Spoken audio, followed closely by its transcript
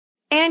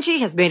Angie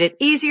has made it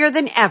easier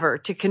than ever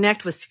to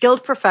connect with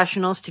skilled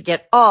professionals to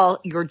get all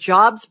your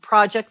jobs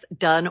projects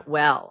done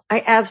well.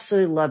 I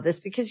absolutely love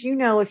this because,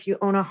 if you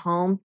own a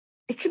home,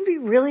 it can be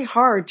really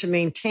hard to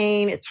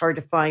maintain. It's hard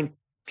to find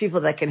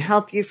people that can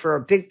help you for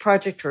a big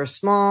project or a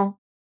small.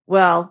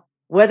 Well,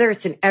 whether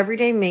it's in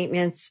everyday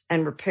maintenance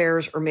and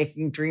repairs or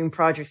making dream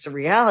projects a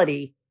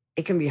reality,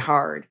 it can be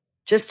hard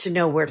just to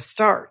know where to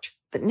start.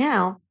 But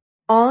now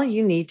all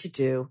you need to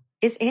do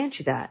is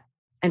Angie that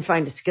and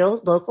find a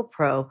skilled local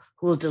pro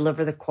who will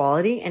deliver the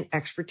quality and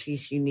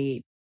expertise you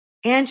need.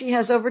 Angie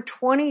has over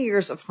 20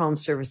 years of home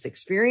service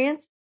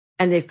experience,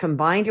 and they've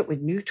combined it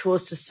with new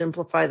tools to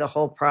simplify the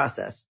whole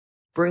process.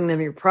 Bring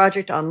them your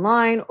project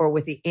online or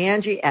with the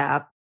Angie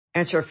app,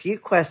 answer a few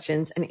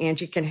questions, and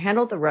Angie can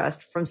handle the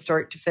rest from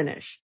start to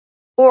finish.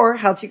 Or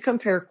help you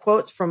compare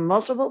quotes from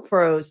multiple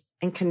pros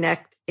and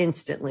connect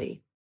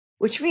instantly,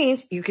 which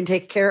means you can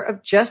take care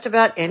of just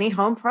about any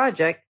home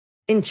project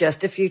in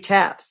just a few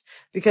taps.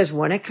 Because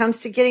when it comes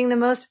to getting the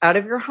most out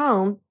of your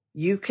home,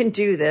 you can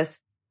do this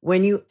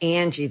when you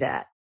Angie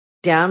that.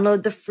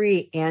 Download the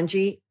free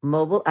Angie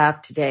mobile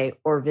app today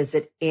or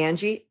visit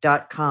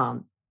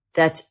Angie.com.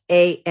 That's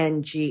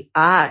ANGI.com.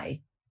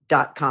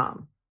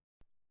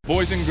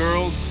 Boys and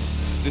girls,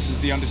 this is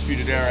the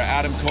Undisputed Era.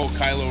 Adam Cole,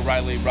 Kyle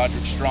O'Reilly,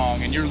 Roderick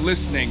Strong, and you're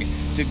listening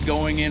to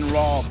Going In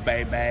Raw,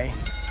 baby.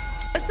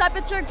 What's up,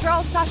 it's your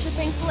girl, Sasha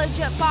Banks, the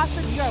legit boss,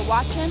 and you're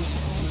watching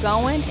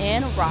Going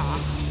In Raw.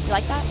 You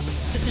like that?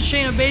 This is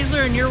Shayna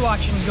Baszler, and you're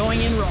watching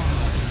Going In Raw.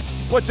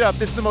 What's up?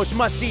 This is the most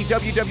must-see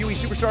WWE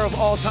superstar of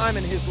all time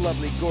and his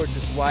lovely,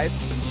 gorgeous wife,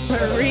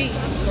 Marie.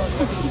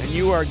 And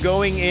you are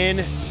going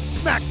in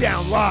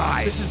SmackDown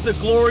Live. This is the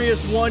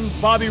glorious one,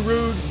 Bobby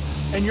Roode,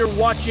 and you're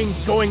watching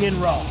Going In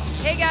Raw.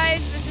 Hey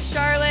guys, this is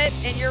Charlotte,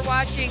 and you're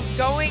watching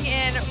Going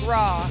In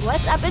Raw.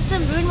 What's up? It's the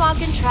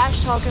moonwalking,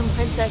 trash-talking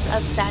princess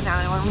of Staten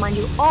Island. I want to remind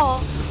you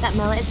all that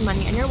Mela is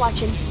money, and you're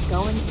watching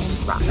Going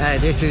In Raw. Hi,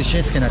 this is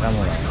Shinsuke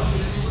Nakamura.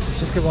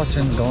 Just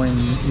watching Going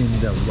In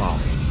the Raw.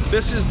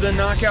 This is the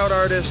knockout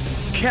artist,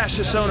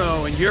 Cassius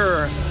Ohno, and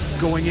you're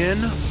Going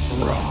In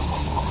Raw.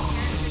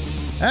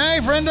 Hey,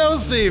 friendo,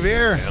 Steve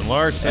here. And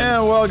Larson.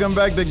 And welcome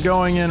back to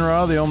Going In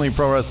Raw, the only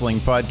pro wrestling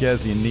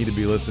podcast you need to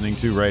be listening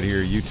to right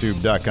here,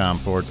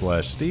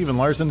 youtube.com/Steve and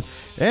Larson,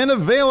 and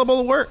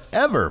available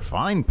wherever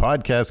fine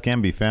podcasts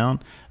can be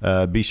found.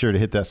 Be sure to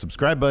hit that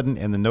subscribe button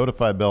and the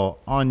notify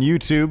bell on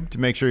YouTube to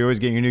make sure you always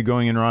get your new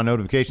Going In Raw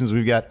notifications.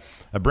 We've got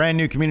a brand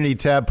new community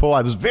tab poll.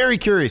 I was very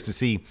curious to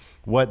see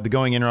what the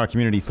Going In Raw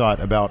community thought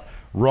about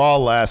Raw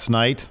last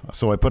night,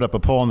 so I put up a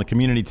poll on the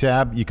community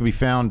tab. You can be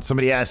found.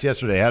 Somebody asked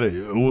yesterday,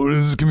 what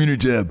is this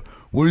community tab?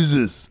 What is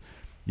this?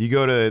 You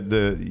go to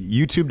the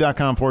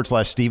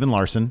youtube.com/Steve and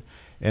Larson,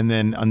 and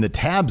then on the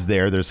tabs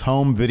there's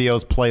home,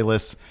 videos,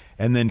 playlists,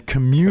 and then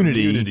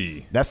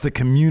community. That's the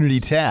community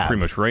tab. Pretty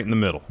much right in the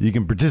middle. You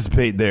can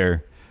participate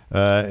there.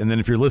 And then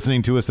if you're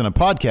listening to us in a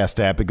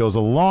podcast app, it goes a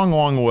long,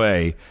 long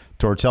way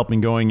towards helping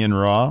Going In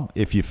Raw.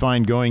 If you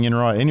find Going In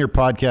Raw in your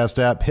podcast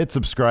app, hit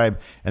subscribe,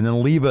 and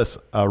then leave us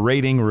a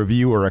rating,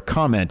 review, or a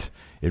comment.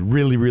 It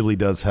really, really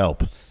does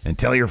help. And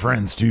tell your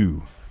friends,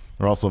 too.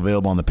 We're also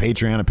available on the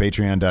Patreon at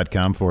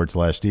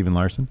patreon.com/Steve and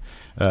Larson.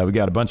 We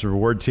got a bunch of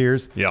reward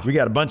tiers. Yeah. We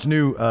got a bunch of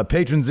new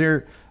patrons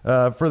here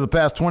for the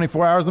past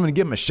 24 hours. I'm going to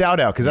give them a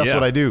shout-out because that's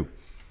what I do.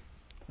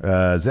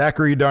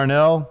 Zachary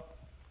Darnell,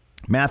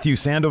 Matthew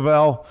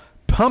Sandoval,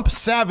 Pump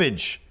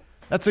Savage.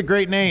 That's a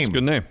great name. It's a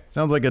good name.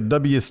 Sounds like a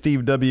W.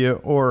 Steve W.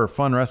 or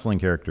fun wrestling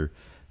character.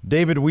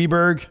 David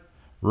Weberg,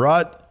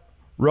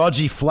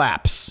 Raji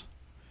Flaps.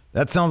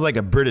 That sounds like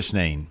a British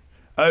name.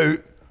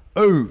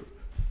 Who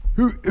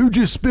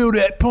just spilled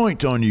that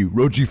pint on you,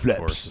 Raji Flaps?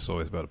 Of course, it's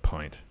always about a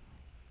pint.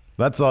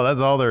 That's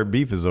all their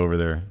beef is over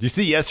there. Did you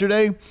see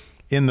yesterday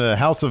in the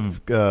House of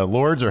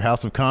Lords or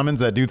House of Commons,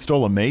 that dude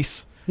stole a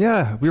mace?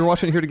 Yeah, we were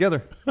watching it here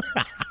together.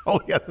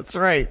 Oh, yeah, that's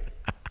right.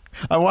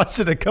 I watched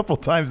it a couple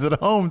times at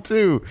home,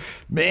 too.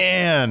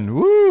 Man,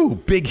 woo,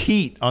 big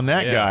heat on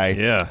that guy.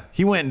 Yeah.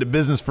 He went into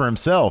business for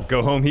himself.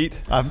 Go home heat?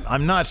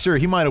 I'm not sure.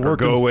 He might have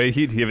worked. Go away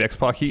heat? He have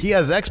X-Pac heat? He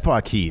has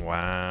X-Pac heat.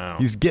 Wow.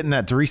 He's getting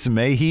that Theresa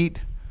May heat.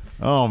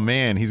 Oh,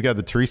 man, he's got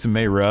the Theresa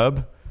May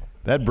rub.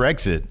 That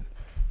Brexit.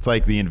 It's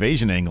like the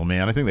invasion angle,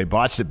 man. I think they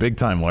botched it big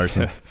time,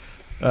 Larson.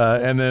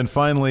 And then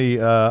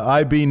finally,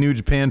 IB New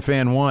Japan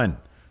Fan 1,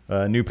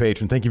 new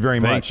patron. Thank you very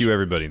much. Thank you,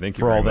 everybody. Thank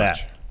you for very all much.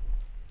 that.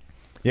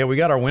 Yeah, we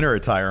got our winter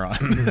attire on.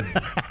 And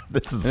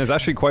it's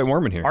actually quite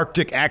warm in here.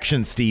 Arctic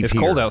Action Steve It's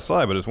here. cold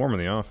outside, but it's warm in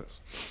the office.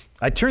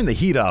 I turned the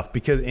heat off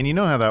because, and you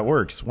know how that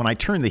works. When I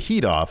turn the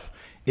heat off,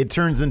 it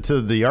turns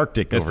into the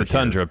Arctic It's over the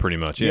tundra, pretty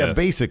much, yes. Yeah,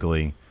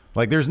 basically.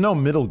 Like, there's no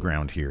middle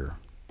ground here.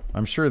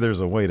 I'm sure there's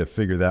a way to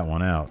figure that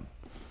one out.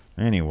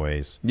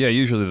 Anyways. Yeah,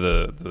 usually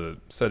the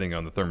setting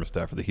on the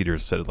thermostat for the heater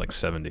is set at like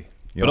 70.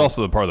 But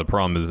also the part of the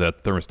problem is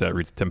that the thermostat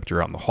reads temperature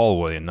out in the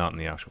hallway and not in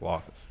the actual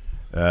office.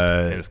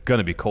 And it's going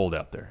to be cold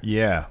out there.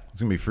 Yeah,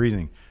 it's going to be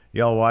freezing.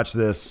 Y'all watch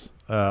this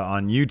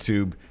on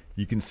YouTube.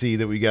 You can see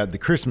that we got the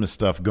Christmas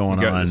stuff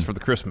going on. This for the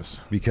Christmas.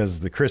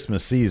 Because the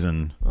Christmas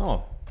season.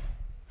 Oh.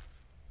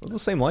 Those the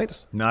same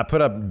lights? No, I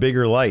put up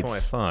bigger lights.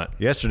 That's what I thought.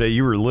 Yesterday,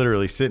 you were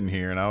literally sitting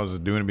here, and I was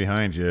just doing it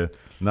behind you.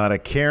 Not a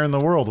care in the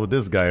world with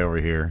this guy over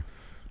here.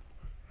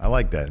 I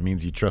like that. It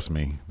means you trust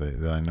me,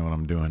 that I know what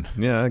I'm doing.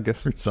 Yeah, I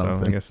guess or something.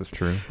 So. I guess it's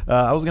true.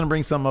 I was going to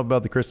bring something up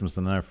about the Christmas,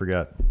 and then I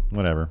forgot.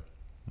 Whatever.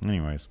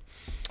 Anyways.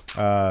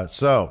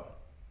 So,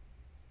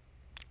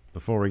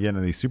 before we get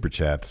into these super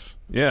chats.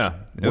 Yeah,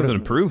 it was an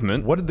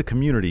improvement. What did the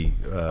community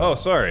tab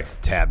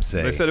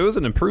say? They said it was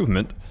an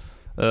improvement.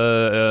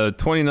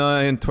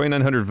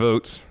 2,900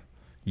 votes.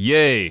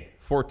 Yay,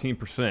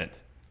 14%.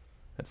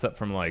 That's up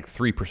from like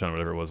 3% or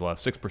whatever it was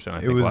last 6%.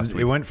 I think last week.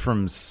 It went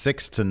from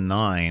 6 to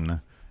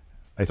 9.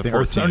 I to think.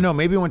 14. Or no,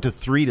 maybe it went to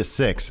 3 to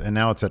 6, and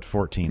now it's at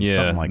 14. Yeah,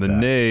 something like the that.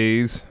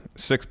 nays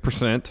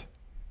 6%.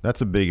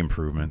 That's a big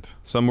improvement.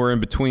 Somewhere in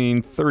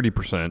between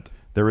 30%.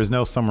 There was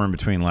no somewhere in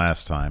between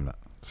last time,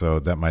 so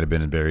that might have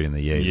been buried in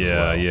the yays. as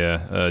well.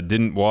 Yeah.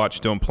 Didn't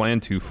watch, don't plan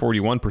to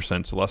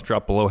 41%. So let's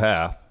drop below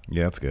half.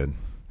 Yeah, that's good.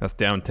 That's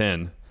down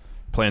 10.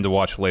 Plan to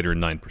watch later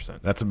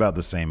 9%. That's about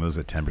the same. It was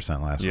at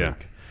 10% last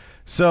week.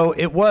 So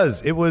it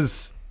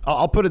was.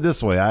 I'll put it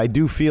this way. I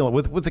do feel,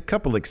 with a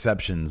couple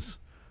exceptions,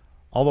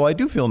 although I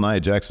do feel Nia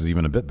Jax is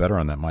even a bit better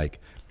on that mic.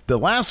 The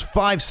last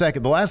 10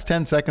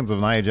 seconds of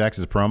Nia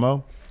Jax's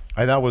promo,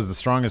 I thought was the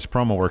strongest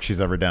promo work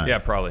she's ever done. Yeah,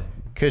 probably.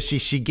 Because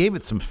she gave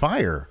it some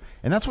fire,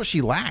 and that's what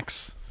she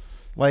lacks.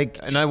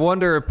 And I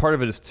wonder if part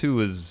of it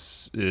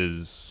is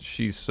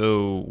she's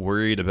so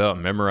worried about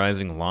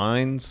memorizing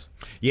lines.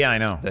 Yeah, I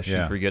know. That she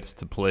forgets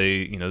to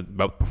play,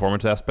 about the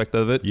performance aspect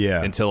of it.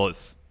 Yeah. Until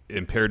it's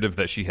imperative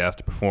that she has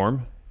to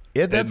perform.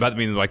 Yeah, because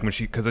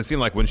it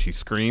seemed like when she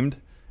screamed,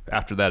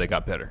 after that it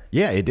got better.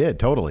 Yeah, it did,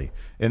 totally.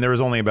 And there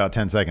was only about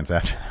 10 seconds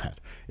after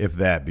that, if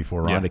that,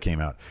 before Ronda came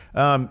out.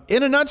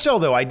 In a nutshell,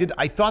 though, I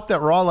thought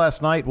that Raw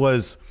last night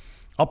was,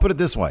 I'll put it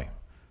this way.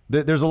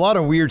 There's a lot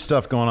of weird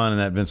stuff going on in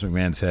that Vince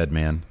McMahon's head,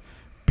 man.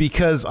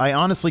 Because I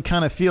honestly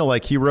kind of feel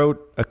like he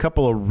wrote a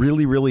couple of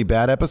really, really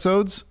bad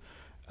episodes.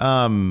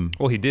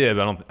 Well, he did.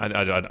 But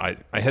I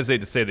hesitate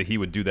to say that he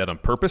would do that on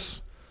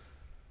purpose.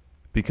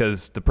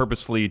 Because to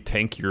purposely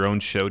tank your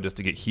own show just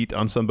to get heat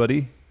on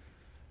somebody,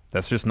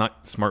 that's just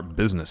not smart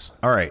business.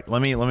 All right,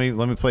 let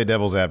me play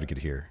devil's advocate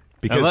here.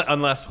 Because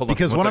unless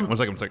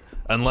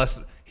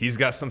he's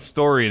got some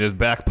story in his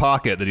back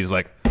pocket that he's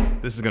like,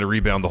 this is going to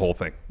rebound the whole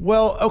thing.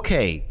 Well,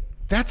 okay,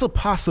 that's a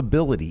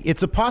possibility.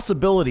 It's a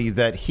possibility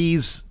that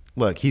he's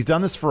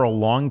done this for a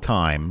long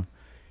time.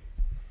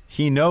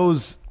 He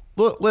knows.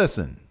 Look,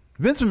 listen,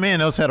 Vince McMahon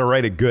knows how to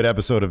write a good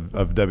episode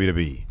of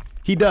WWE.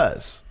 He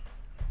does.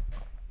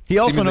 He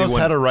also knows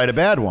how to write a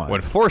bad one.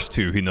 When forced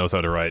to, he knows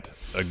how to write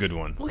a good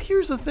one. Well,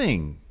 here's the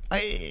thing.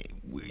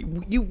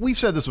 We've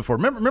said this before.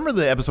 Remember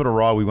the episode of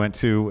Raw we went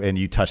to and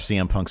you touched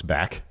CM Punk's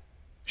back?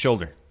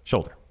 Shoulder.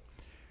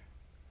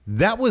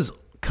 That was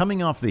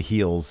coming off the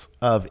heels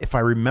of, if I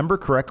remember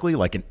correctly,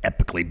 like an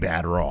epically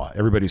bad Raw.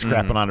 Everybody's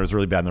crapping on it. It was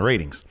really bad in the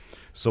ratings.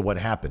 So what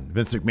happened?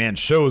 Vince McMahon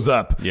shows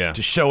up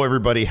to show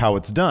everybody how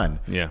it's done.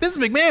 Yeah. Vince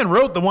McMahon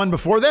wrote the one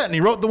before that, and he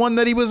wrote the one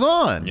that he was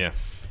on. Yeah.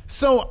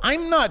 So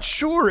I'm not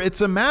sure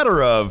it's a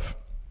matter of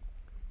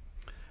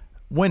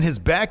when his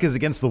back is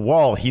against the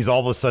wall, he's all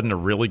of a sudden a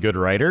really good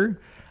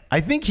writer. I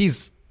think he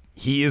is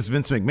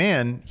Vince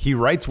McMahon. He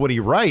writes what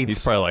he writes.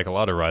 He's probably like a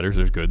lot of writers.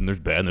 There's good and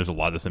there's bad, and there's a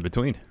lot that's in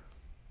between.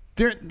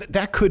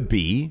 That could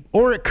be,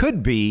 or it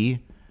could be.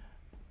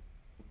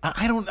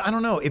 I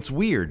don't know. It's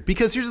weird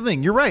because here's the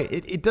thing. You're right.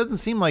 It doesn't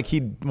seem like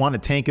he'd want to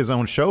tank his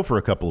own show for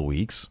a couple of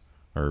weeks,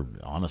 or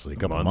honestly, a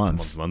couple of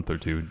months, a month or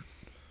two.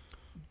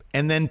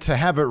 And then to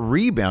have it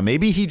rebound,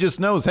 maybe he just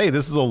knows, hey,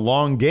 this is a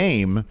long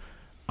game.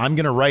 I'm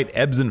going to write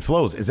ebbs and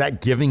flows. Is that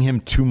giving him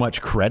too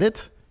much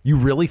credit? You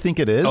really think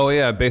it is? Oh,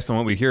 yeah, based on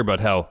what we hear about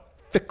how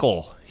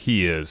fickle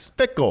he is.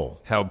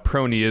 How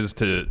prone he is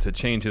to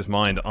change his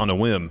mind on a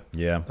whim.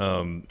 Yeah.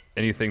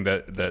 Anything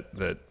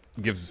that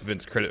gives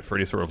Vince credit for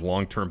any sort of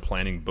long-term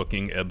planning,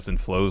 booking, ebbs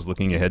and flows,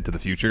 looking ahead to the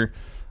future,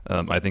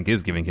 I think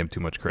is giving him too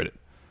much credit.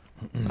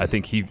 I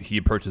think he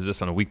approaches this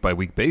on a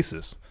week-by-week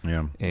basis.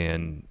 Yeah.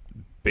 And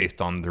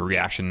based on the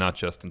reaction, not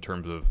just in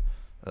terms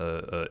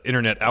of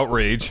internet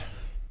outrage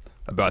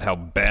about how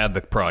bad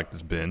the product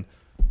has been,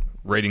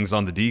 ratings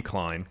on the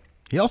decline.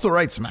 He also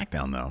writes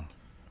SmackDown, though.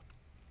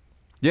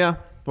 Yeah.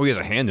 Well, he has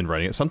a hand in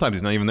writing it. Sometimes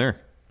he's not even there.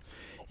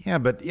 Yeah,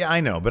 I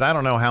know. But I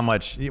don't know how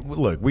much.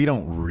 Look, we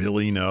don't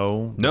really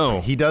know.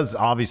 No. He does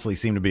obviously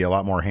seem to be a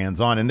lot more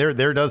hands-on. And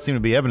there does seem to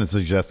be evidence to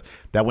suggest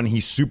that when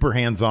he's super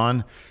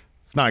hands-on,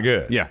 it's not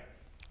good. Yeah.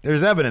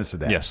 There's evidence to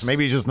that. Yes.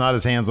 Maybe he's just not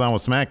as hands-on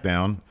with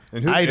SmackDown.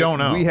 I don't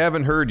know. We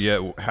haven't heard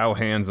yet how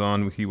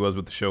hands-on he was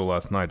with the show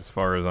last night, as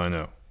far as I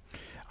know.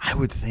 I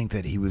would think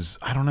that he was.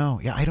 I don't know.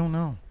 Yeah, I don't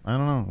know.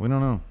 We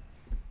don't know.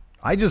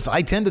 I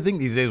tend to think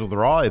these days with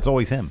Raw, it's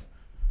always him.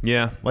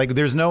 Yeah. Like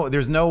there's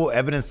no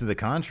evidence to the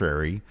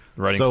contrary.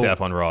 The writing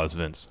staff on Raw is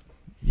Vince.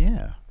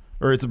 Yeah.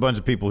 Or it's a bunch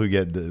of people who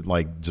get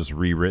just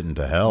rewritten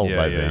to hell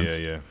by Vince.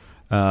 Yeah.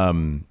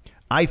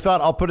 I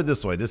thought, I'll put it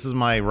this way. This is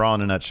my Raw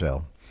in a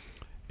nutshell.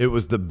 It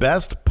was the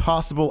best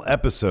possible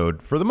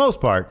episode, for the most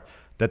part,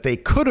 that he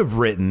could have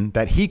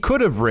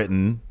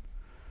written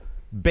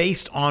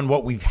based on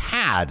what we've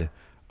had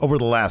over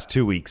the last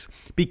 2 weeks,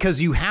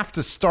 because you have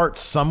to start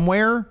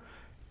somewhere,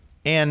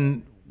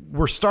 and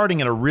we're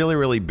starting at a really,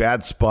 really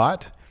bad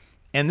spot.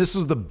 And this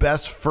was the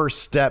best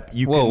first step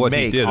you can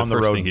make on the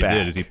road back. The first thing he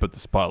did is he put the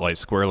spotlight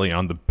squarely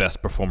on the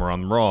best performer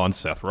on Raw, on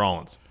Seth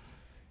Rollins,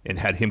 and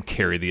had him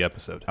carry the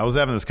episode. I was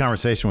having this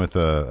conversation with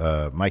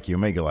Mikey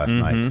Omega last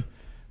night.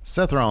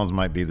 Seth Rollins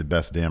might be the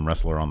best damn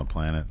wrestler on the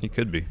planet. He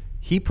could be.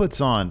 He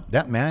puts on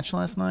that match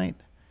last night.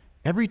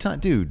 Every time,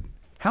 dude,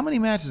 how many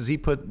matches he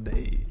put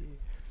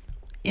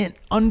in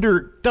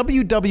under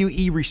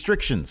WWE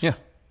restrictions? Yeah.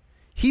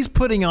 He's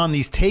putting on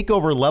these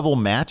takeover level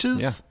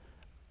matches? Yeah.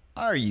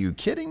 Are you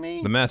kidding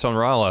me? The match on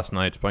Raw last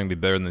night is probably going to be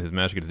better than his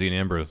match against Dean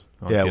Ambrose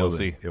on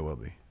TLC. It will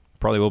be.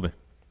 Probably will be.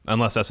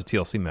 Unless that's a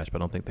TLC match, but I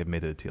don't think they've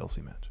made it a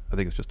TLC match. I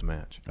think it's just a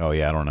match. Oh,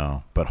 yeah, I don't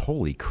know. But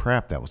holy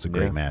crap, that was a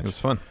great match. It was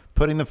fun.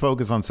 Putting the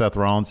focus on Seth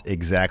Rollins,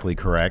 exactly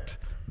correct.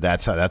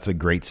 That's a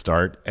great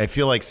start. I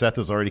feel like Seth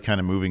is already kind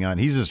of moving on.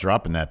 He's just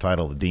dropping that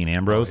title to Dean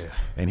Ambrose,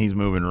 and he's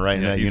moving right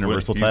into that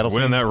Universal title. He's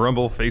winning that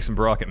Rumble facing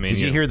Brock at Mania.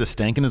 Did you hear the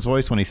stank in his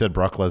voice when he said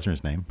Brock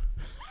Lesnar's name?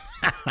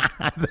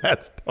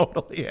 That's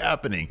totally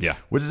happening. Yeah.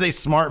 Which is a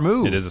smart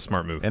move. It is a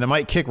smart move. And it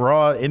might kick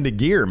Raw into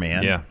gear,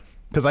 man. Yeah.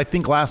 Because I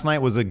think last night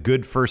was a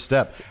good first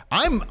step.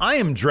 I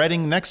am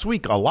dreading next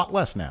week a lot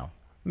less now.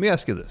 Let me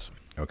ask you this.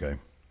 Okay.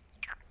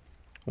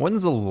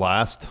 When's the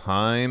last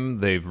time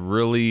they've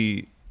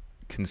really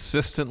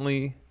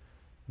consistently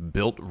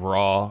built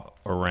Raw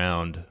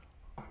around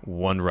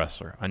one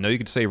wrestler? I know you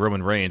could say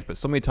Roman Reigns, but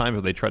so many times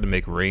where they try to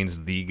make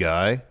Reigns the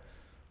guy,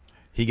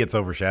 he gets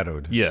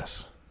overshadowed.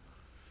 Yes.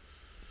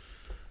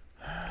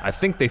 I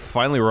think they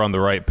finally were on the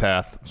right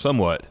path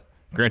somewhat.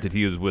 Granted,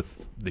 he was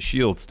with the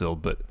Shield still,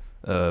 but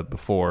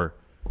before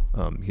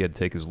he had to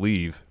take his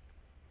leave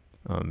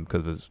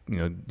because of his,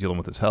 dealing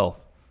with his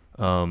health.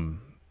 But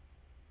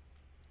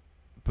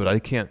I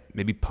can't.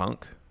 Maybe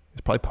Punk.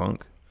 It's probably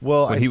Punk.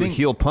 Well, when he would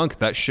heel Punk,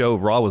 that show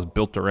Raw was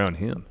built around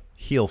him.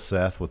 Heel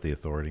Seth with the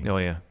Authority. Oh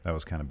yeah, that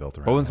was kind of built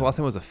around. But when's the last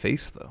time it was a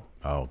face though?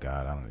 Oh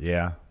God, I don't.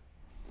 Yeah.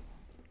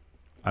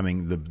 I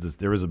mean,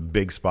 there was a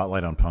big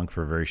spotlight on Punk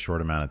for a very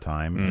short amount of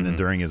time, and then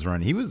during his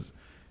run, he was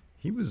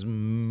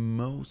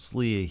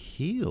mostly a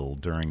heel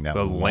during that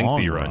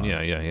lengthy run.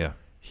 Yeah.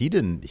 He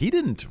didn't.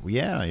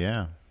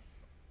 Yeah.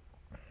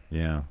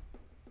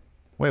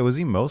 Wait, was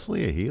he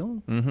mostly a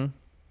heel? Mm-hmm.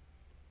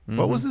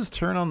 What was his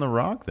turn on The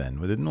Rock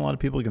then? Didn't a lot of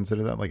people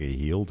consider that like a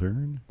heel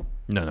turn?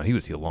 No, he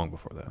was heel long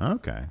before that.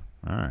 Okay,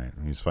 all right.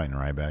 He was fighting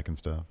Ryback and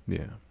stuff.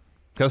 Yeah,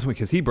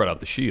 because he brought out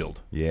the Shield.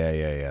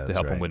 Yeah. To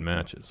help him win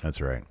matches. That's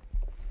right.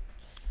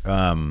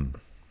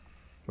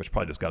 Which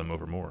probably just got him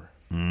over more.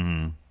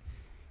 Mm-hmm.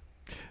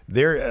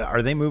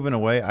 Are they moving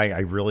away?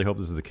 I really hope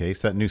this is the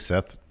case. That new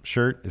Seth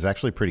shirt is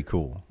actually pretty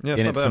cool. Yeah,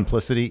 in its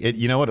simplicity.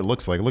 You know what it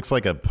looks like? It looks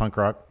like a punk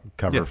rock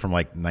cover from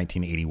like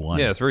 1981.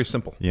 Yeah, it's very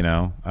simple.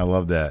 I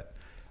love that.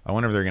 I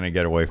wonder if they're going to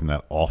get away from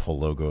that awful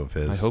logo of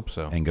his. I hope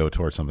so. And go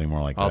towards something more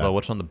like that. Although,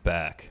 what's on the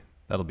back?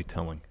 That'll be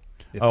telling.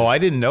 I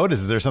didn't notice.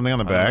 Is there something on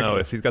the back? No,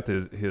 if he's got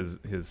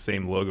his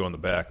same logo on the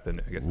back,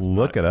 then I guess it's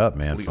look it up,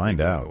 man.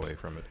 Find out. Away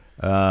from it.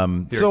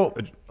 Go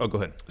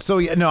ahead. So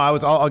yeah, no,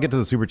 I'll get to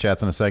the super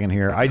chats in a second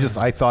here.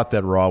 I thought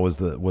that Raw was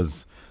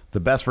the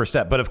best first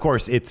step, but of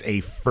course it's a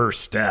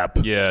first step.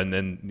 Yeah, and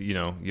then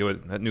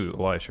that new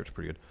Elias shirt's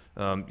pretty good.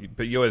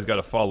 But you always got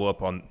to follow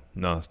up on.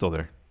 No, it's still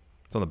there.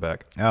 It's on the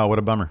back. Oh, what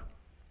a bummer.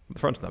 The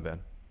front's not bad.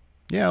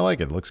 Yeah, I like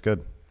it. It looks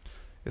good.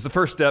 It's the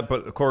first step,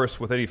 but of course,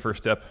 with any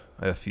first step,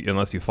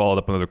 unless you follow it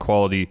up with another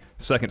quality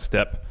second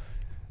step,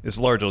 it's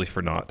largely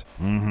for naught.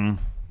 Mm-hmm.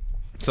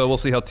 So we'll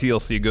see how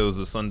TLC goes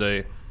this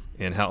Sunday,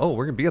 and how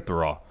we're going to be at the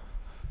Raw.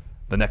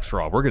 The next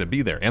Raw, we're going to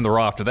be there, and the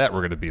Raw after that,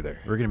 we're going to be there.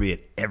 We're going to be at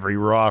every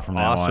Raw from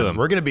now on. Awesome.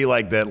 We're going to be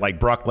like that, like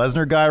Brock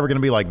Lesnar guy. We're going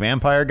to be like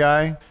Vampire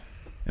guy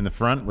in the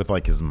front with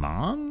like his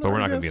mom. But we're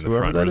not going to be in the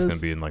front. We're just going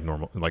to be in like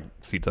normal, like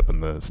seats up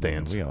in the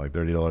stands. We got like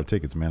 $30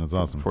 tickets, man. It's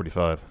awesome.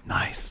 45.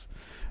 Nice.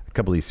 A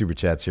couple of these super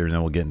chats here, and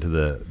then we'll get into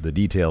the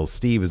details.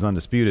 Steve is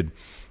undisputed.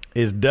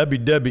 Is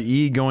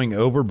WWE going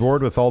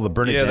overboard with all the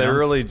burn it downs? Yeah, they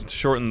really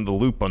shortened the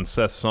loop on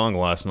Seth's song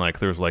last night.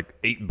 There was like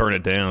 8 burn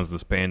it downs in the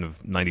span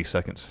of 90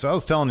 seconds. So I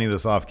was telling you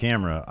this off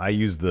camera. I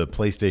use the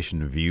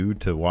PlayStation View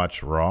to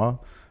watch Raw.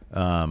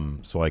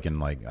 So I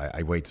can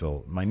I wait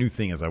till, my new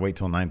thing is I wait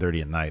till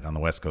 9:30 at night on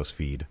the West Coast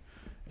feed,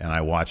 and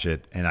I watch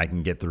it, and I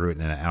can get through it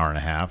in an hour and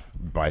a half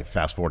by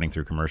fast forwarding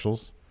through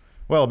commercials.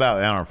 Well, about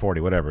an hour and 40,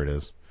 whatever it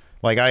is.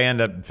 Like I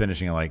end up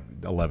finishing at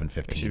like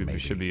 11:15. It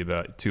should be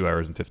about 2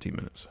 hours and 15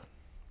 minutes.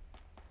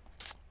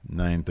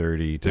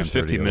 9:30. There's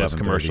 15 minutes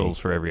commercials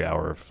for every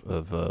hour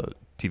of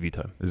TV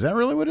time. Is that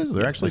really what it is?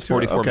 They're actually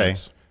 44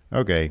 minutes.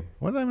 Okay.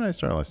 What time did I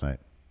start last night?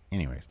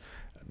 Anyways,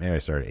 maybe I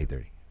started at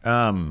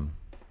 8:30.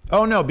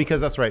 Oh no,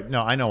 because that's right.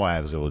 No, I know why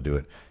I was able to do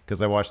it,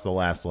 because I watched the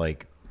last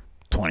like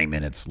 20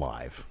 minutes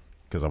live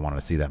because I wanted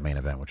to see that main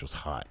event, which was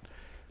hot.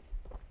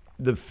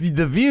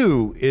 The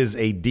View is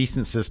a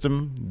decent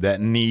system that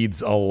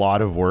needs a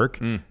lot of work,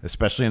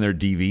 especially in their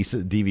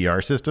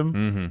DVR system.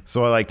 Mm-hmm.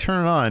 So I like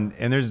turn it on,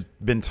 and there's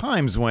been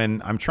times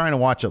when I'm trying to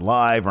watch it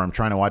live or I'm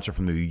trying to watch it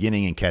from the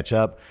beginning and catch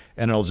up,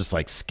 and it'll just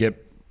like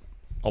skip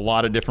a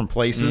lot of different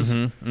places.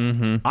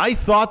 I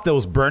thought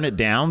those burn it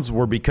downs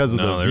were because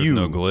of the View.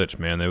 No glitch,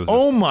 man.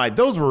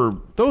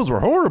 Those were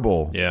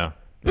horrible. Yeah.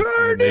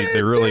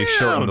 They really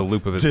shortened the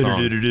loop of his song. But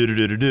then it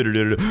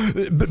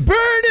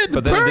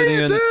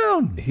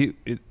didn't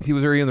even. He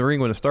was already in the ring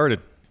when it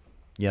started.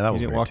 Yeah, that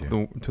was he weird didn't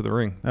walk to the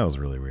ring. That was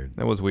really weird.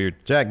 That was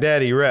weird. Jack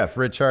Daddy, Ref,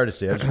 Rich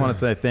Hardesty. I just want to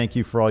say thank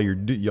you for all you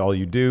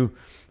do.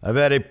 I've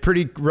had a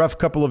pretty rough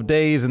couple of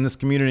days in this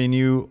community, and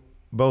you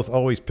both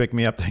always pick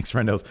me up. Thanks,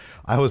 friendos.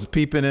 I was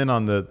peeping in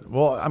on the.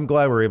 Well, I'm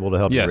glad we're able to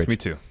help you. Yes, Rich. me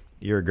too.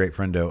 You're a great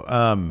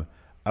friendo.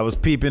 I was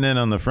peeping in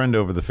on the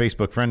Friendover, the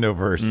Facebook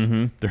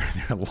Friendoverse, their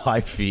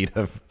live feed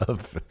of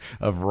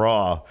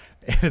Raw.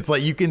 And it's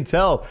like you can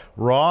tell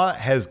Raw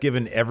has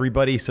given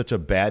everybody such a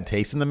bad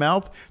taste in the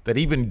mouth that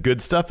even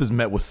good stuff is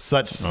met with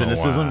such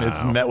cynicism. wow.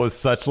 It's met with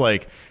such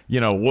like,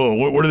 whoa,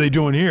 what are they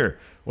doing here?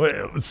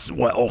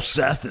 What old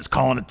Seth is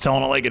telling it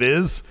like it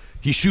is?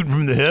 He's shooting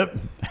from the hip.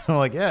 I'm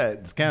like, yeah,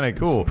 it's kind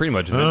of cool. It's pretty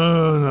much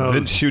Vince.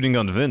 Vince shooting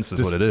on Vince is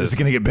what it is. This is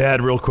going to get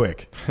bad real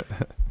quick.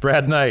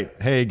 Brad Knight,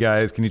 hey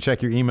guys, can you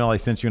check your email? I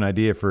sent you an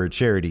idea for a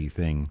charity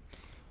thing.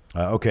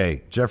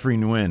 Okay, Jeffrey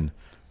Nguyen.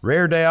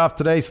 Rare day off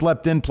today,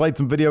 slept in, played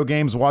some video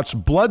games,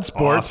 watched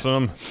Bloodsport.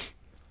 Awesome.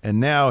 And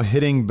now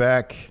hitting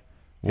back.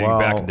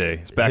 Back day.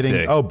 It's back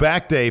day. Oh,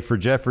 back day for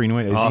Jeffrey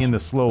Nguyen. Is he in the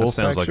slow That wolf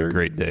sounds like shirt? a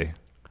great day.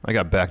 I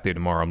got back day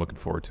tomorrow. I'm looking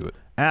forward to it.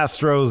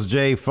 Astros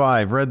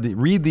J5.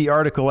 Read the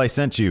article I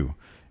sent you.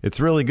 It's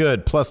really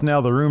good. Plus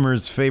now the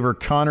rumors favor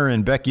Connor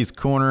in Becky's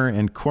corner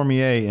and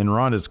Cormier in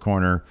Ronda's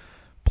corner.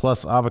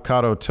 Plus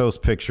avocado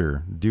toast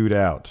picture. Dude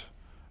out.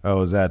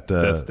 Oh, is that...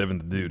 That's Devin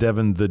the Dude.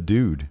 Devin the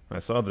Dude. I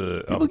saw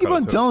the People keep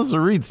on telling us to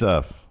read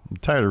stuff. I'm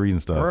tired of reading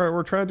stuff. All right,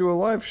 we're trying to do a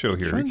live show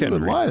here. Trying You to do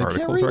can't it read live. I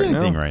articles can't read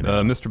anything now. right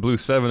now. Mr. Blue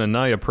 7 and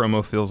Naya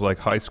promo feels like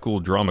high school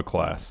drama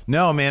class.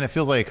 No, man, it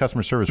feels like a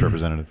customer service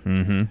representative.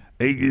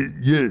 Hey,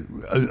 yeah,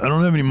 I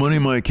don't have any money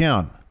in my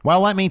account.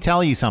 Well, let me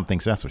tell you something.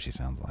 So that's what she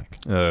sounds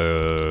like.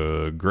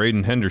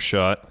 Graydon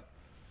Hendershot.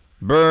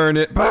 Burn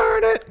it,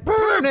 burn it,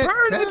 burn it,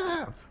 burn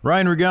it.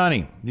 Ryan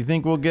Regani, do you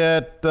think we'll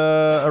get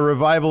a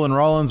revival in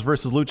Rollins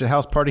versus Lucha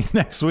House Party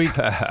next week?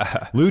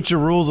 Lucha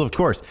rules, of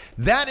course.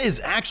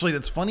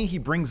 That's funny he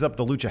brings up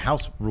the Lucha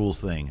House rules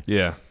thing.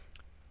 Yeah.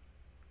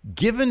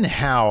 Given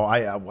how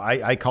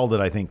I called it,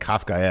 I think,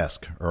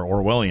 Kafkaesque or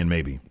Orwellian,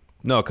 maybe.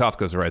 No,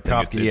 Kafka's the right thing.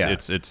 Kafka, yeah.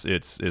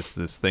 It's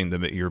this thing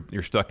that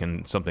you're stuck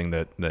in something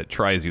that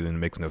tries you and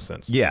makes no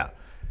sense. Yeah.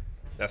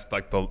 That's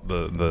like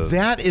the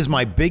That is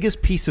my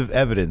biggest piece of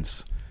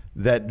evidence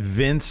that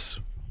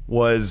Vince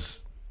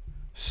was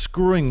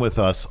screwing with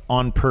us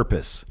on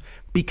purpose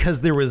because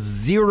there was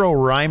zero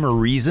rhyme or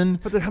reason.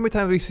 But then how many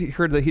times have you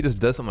heard that he just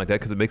does something like that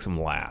because it makes him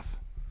laugh?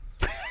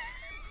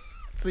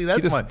 See,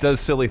 that's he just does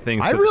silly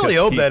things. I really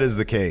hope that is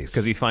the case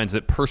because he finds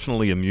it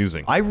personally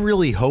amusing. I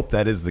really hope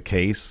that is the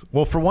case.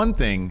 Well, for one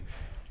thing,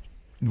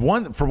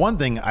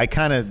 I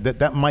kind of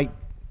that might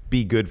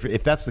be good for,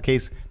 if that's the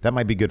case, that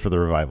might be good for the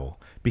revival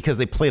because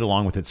they played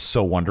along with it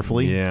so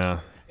wonderfully.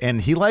 Yeah.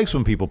 And he likes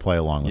when people play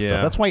along with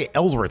stuff. That's why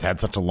Ellsworth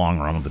had such a long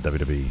run with the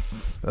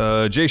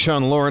WWE. Jay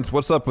Sean Lawrence,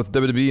 what's up with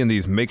WWE and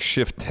these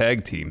makeshift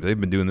tag teams? They've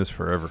been doing this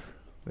forever.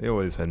 They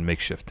always had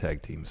makeshift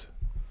tag teams.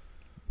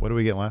 What did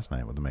we get last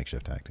night with the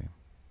makeshift tag team?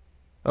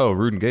 Oh,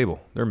 Rude and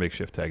Gable. They're a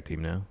makeshift tag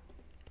team now.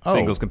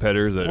 Singles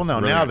competitors. Well, no,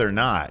 now they're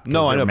not.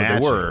 No, I know, but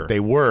matching. they were. They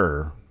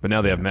were. But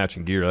now they have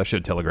matching gear. I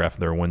should have telegraphed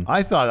their win.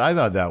 I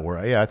thought that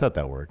worked. Yeah, I thought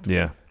that worked.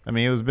 Yeah. I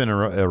mean, it's been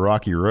a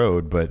rocky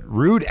road, but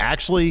Rude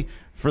actually,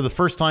 for the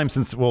first time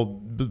since,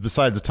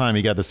 besides the time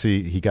he got to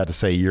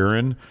say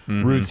urine,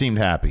 Rude seemed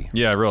happy.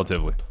 Yeah,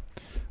 relatively.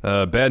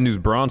 Bad News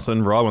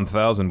Bronson, Raw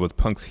 1000 with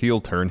Punk's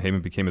heel turn.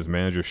 Heyman became his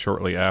manager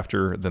shortly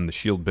after, then the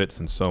Shield bits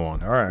and so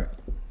on. All right.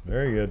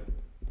 Very good.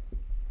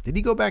 Did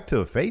he go back to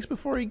a face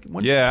before he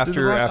went? Yeah, to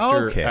the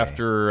Rock?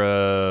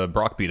 after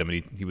Brock beat him,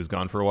 and he was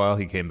gone for a while.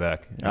 He came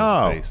back.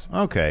 Face.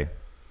 Okay.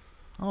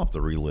 I'll have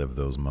to relive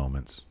those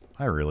moments.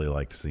 I really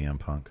liked CM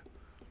Punk.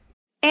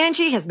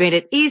 Angie has made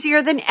it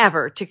easier than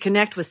ever to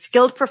connect with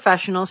skilled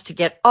professionals to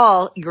get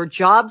all your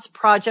jobs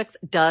projects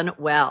done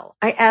well.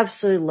 I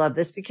absolutely love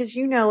this because,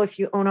 if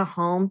you own a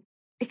home,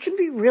 it can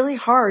be really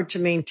hard to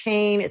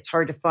maintain. It's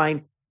hard to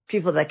find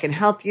people that can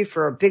help you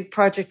for a big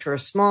project or a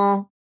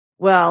small.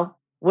 Well,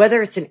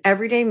 whether it's in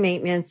everyday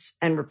maintenance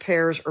and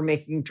repairs or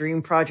making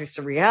dream projects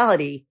a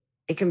reality,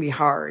 it can be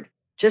hard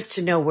just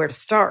to know where to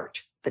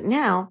start. But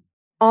now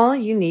all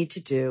you need to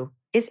do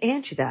is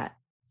Angie that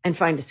and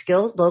find a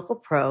skilled local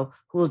pro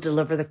who will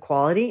deliver the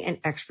quality and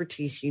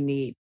expertise you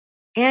need.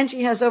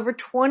 Angie has over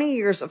 20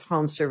 years of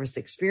home service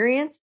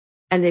experience,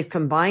 and they've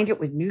combined it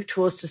with new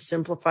tools to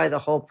simplify the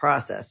whole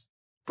process.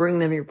 Bring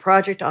them your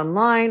project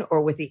online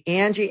or with the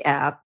Angie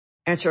app,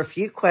 answer a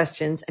few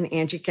questions, and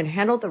Angie can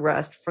handle the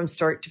rest from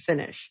start to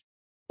finish.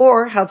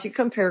 Or help you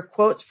compare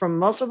quotes from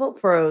multiple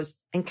pros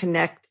and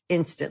connect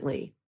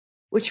instantly,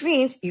 which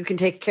means you can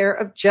take care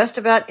of just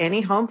about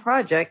any home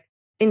project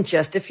in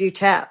just a few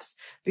taps.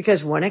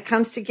 Because when it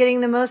comes to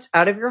getting the most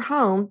out of your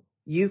home,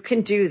 you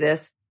can do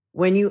this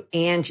when you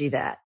Angie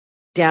that.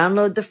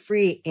 Download the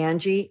free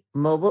Angie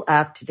mobile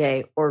app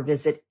today or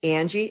visit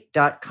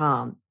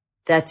Angie.com.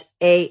 That's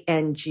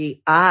ANGI.com.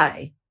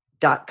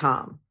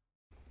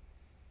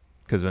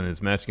 Because in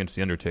his match against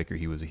The Undertaker,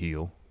 he was a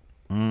heel.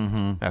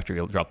 Mm-hmm. After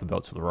he dropped the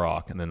belt to The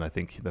Rock. And then I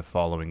think the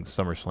following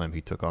SummerSlam,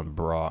 he took on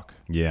Brock.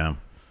 Yeah.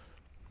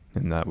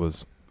 And that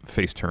was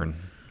face turn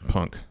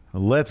Punk.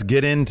 Let's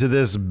get into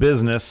this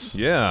business.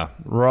 Yeah.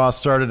 Raw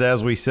started,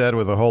 as we said,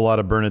 with a whole lot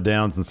of burn it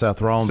downs and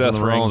Seth Rollins in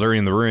the ring. already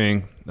in the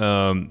ring.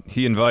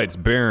 He invites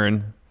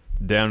Baron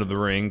down to the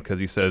ring because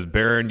he says,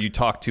 Baron, you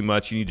talk too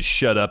much. You need to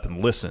shut up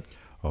and listen.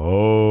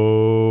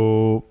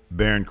 Oh,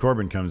 Baron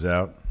Corbin comes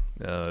out.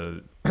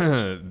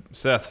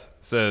 Seth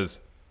says,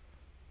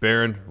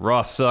 Baron,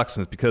 Raw sucks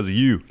and it's because of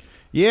you.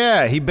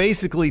 Yeah, he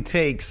basically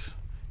takes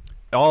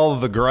all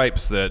of the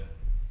gripes that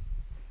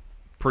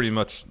pretty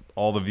much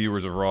all the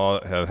viewers of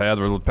Raw have had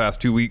over the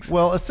past 2 weeks.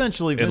 Well,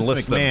 essentially, Vince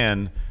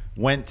McMahon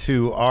went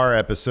to our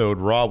episode,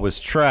 Raw was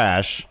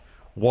trash,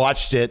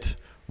 watched it,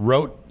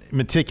 wrote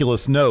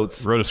meticulous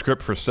notes. Wrote a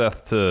script for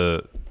Seth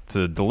to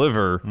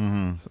deliver.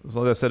 Mm-hmm.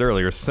 Like I said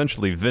earlier,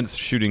 essentially Vince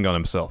shooting on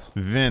himself.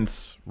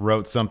 Vince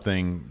wrote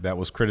something that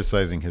was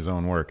criticizing his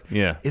own work.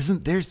 Yeah.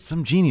 There's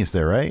some genius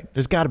there, right?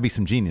 There's got to be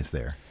some genius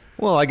there.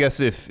 Well, I guess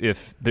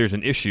if there's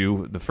an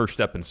issue, the first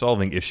step in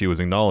solving issue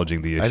is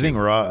acknowledging the issue.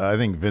 I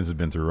think Vince has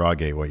been through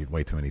Rawgate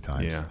way too many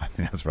times. Yeah. I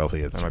think that's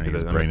probably it. That might be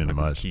his brain into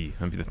much. Key.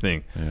 That might be the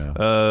thing.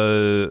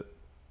 Yeah.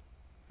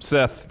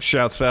 Seth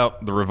shouts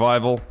out the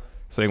Revival,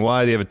 saying,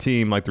 why do you have a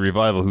team like the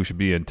Revival who should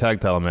be in tag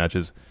title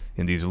matches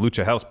in these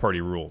Lucha House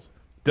Party rules?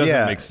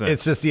 Doesn't make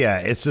sense.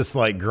 It's just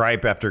like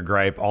gripe after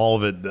gripe, all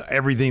of it,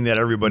 everything that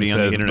everybody on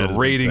the internet the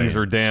ratings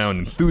are down,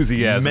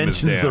 enthusiasm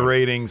mentions is down. The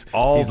ratings.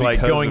 All he's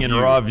like going in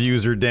Raw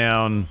views are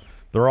down.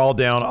 They're all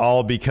down,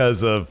 all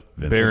because of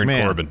Vince Baron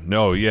McMahon. Corbin.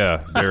 No,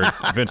 yeah,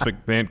 Vince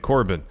McMahon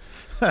Corbin.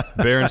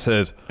 Baron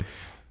says,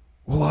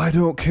 well, I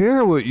don't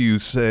care what you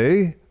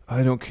say.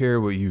 I don't care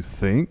what you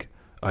think.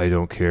 I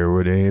don't care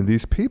what any of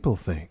these people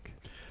think.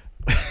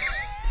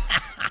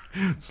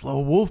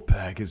 Slow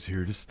Wolfpack is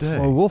here to stay.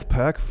 Slow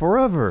Wolfpack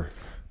forever.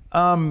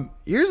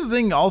 Here's the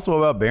thing also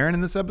about Baron in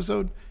this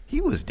episode.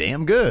 He was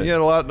damn good. He had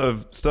a lot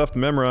of stuff to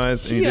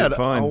memorize, and he had did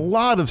fine. A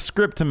lot of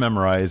script to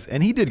memorize,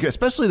 and he did good,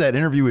 especially that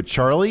interview with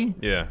Charlie.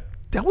 Yeah.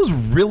 That was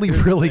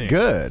really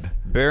good.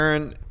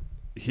 Baron,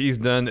 he's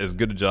done as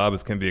good a job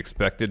as can be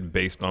expected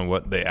based on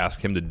what they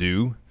ask him to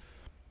do.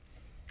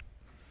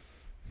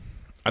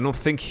 I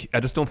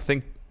just don't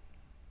think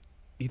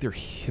either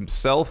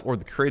himself or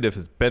the creative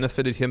has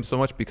benefited him so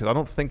much, because I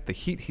don't think the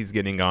heat he's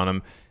getting on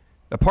him,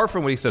 apart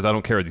from what he says, I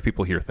don't care what these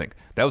people here think.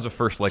 That was the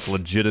first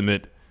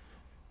legitimate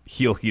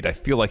heel heat I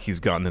feel like he's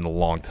gotten in a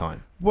long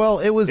time. Well,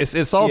 it was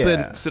it's all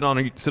been sit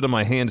on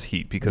my hands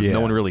heat because no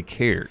one really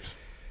cares.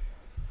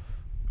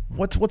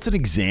 What's an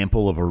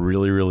example of a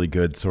really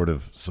good sort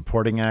of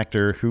supporting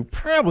actor who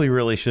probably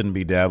really shouldn't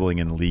be dabbling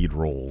in lead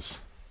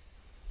roles?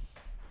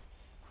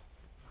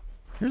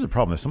 Here's the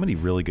problem. There's so many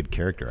really good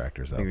character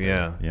actors out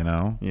there. You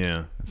know?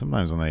 Yeah. And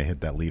sometimes when they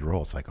hit that lead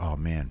role, it's like, oh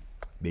man,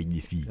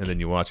 magnifique. And then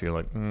you watch it, you're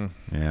like,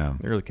 yeah,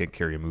 they really can't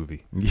carry a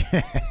movie.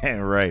 Yeah,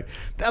 right.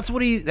 That's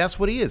what he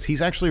is.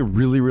 He's actually a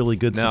really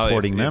good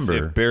supporting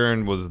member. If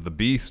Baron was the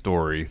B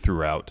story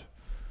throughout,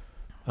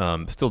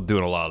 still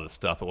doing a lot of the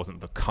stuff, it wasn't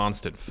the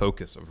constant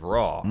focus of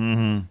Raw,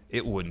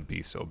 it wouldn't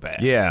be so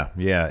bad. Yeah.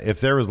 If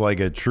there was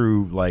like a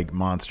true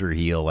monster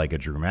heel like a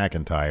Drew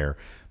McIntyre,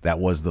 that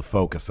was the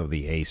focus of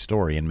the A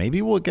story, and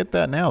maybe we'll get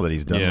that now that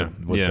he's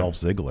done with Dolph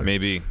Ziggler.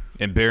 Maybe,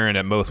 and Baron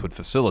at most would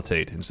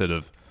facilitate instead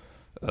of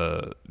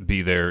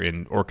be there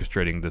in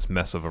orchestrating this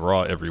mess of a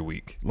Raw every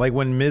week. Like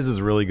when Miz is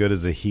really good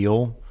as a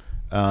heel.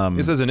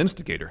 He's as an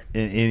instigator.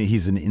 And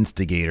he's an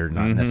instigator,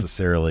 not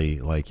necessarily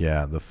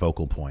the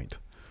focal point.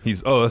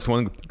 That's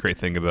one great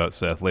thing about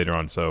Seth later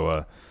on.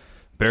 So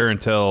Baron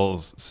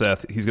tells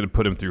Seth he's going to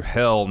put him through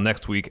hell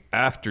next week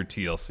after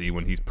TLC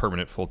when he's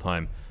permanent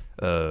full-time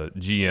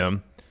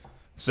GM.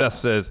 Seth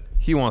says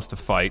he wants to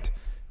fight.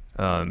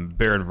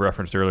 Baron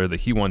referenced earlier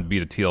that he wanted to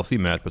beat a TLC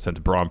match, but since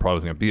Braun probably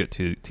was going to be at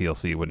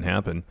TLC, it wouldn't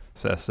happen.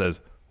 Seth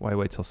says, why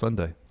wait till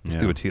Sunday? Let's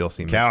do a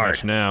TLC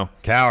match now.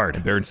 Coward.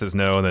 And Baron says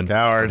no, and then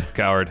Coward.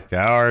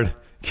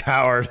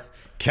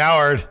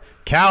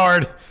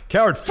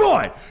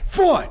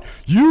 Fine.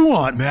 You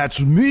want match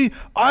with me?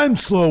 I'm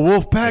Slow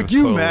Wolfpack.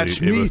 You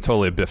match me. It was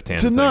totally a Biff Tannen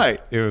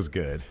tonight. thing. It was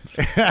good.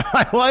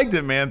 I liked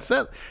it, man.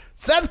 Seth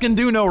can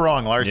do no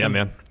wrong, Larson. Yeah,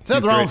 man.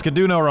 Seth Rollins can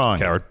do no wrong.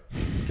 Coward.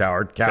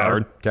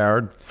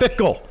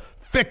 Fickle.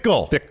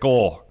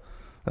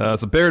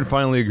 So Baron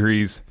finally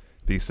agrees.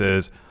 He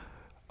says,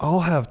 I'll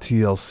have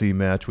TLC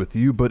match with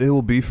you, but it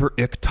will be for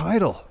Ick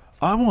title.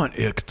 I want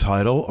Ick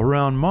title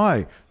around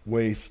my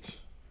waist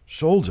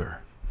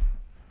shoulder.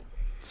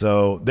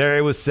 So there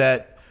it was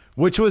set,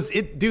 which was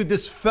it, dude.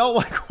 This felt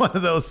like one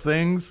of those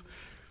things.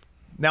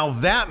 Now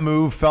that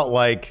move felt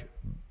like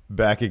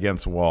back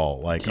against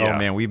Wall. Like, oh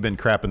man, we've been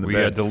crapping the we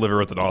bed. got to deliver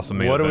with an awesome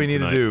main What event do we need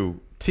tonight. to do?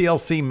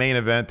 TLC main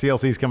event.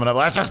 TLC's coming up.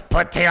 Let's just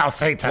put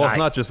TLC tonight. Well, it's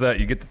not just that.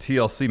 You get the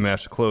TLC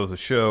match to close the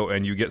show,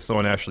 and you get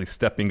someone actually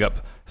stepping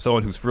up,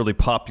 someone who's really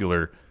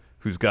popular,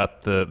 who's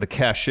got the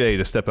cachet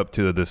to step up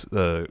to this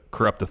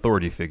corrupt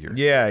authority figure.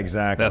 Yeah,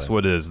 exactly. That's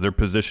what it is. They're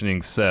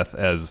positioning Seth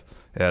as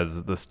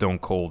the Stone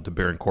Cold to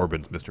Baron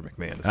Corbin's Mr.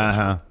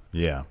 McMahon.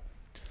 Yeah.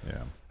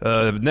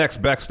 Next,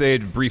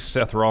 backstage, brief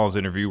Seth Rollins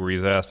interview where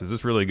he's asked, is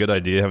this really a good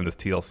idea having this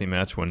TLC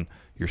match when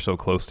you're so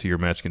close to your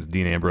match against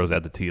Dean Ambrose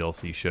at the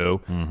TLC show?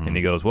 Mm-hmm. And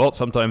he goes, well,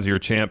 sometimes you're a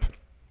champ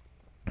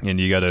and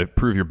you got to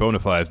prove your bona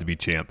fides to be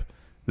champ.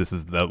 This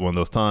is one of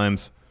those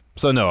times.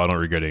 So, no, I don't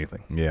regret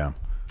anything. Yeah.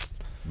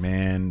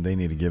 Man, they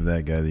need to give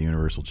that guy the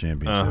Universal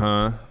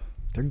Championship.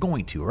 They're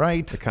going to,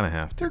 right? They kind of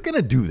have to. They're going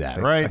to do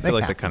that, right? I feel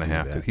like they kind of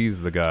have to.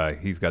 He's the guy.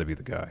 He's got to be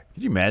the guy.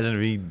 Could you imagine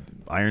if he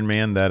Iron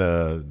Man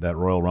that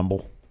Royal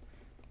Rumble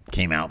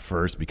came out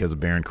first because of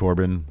Baron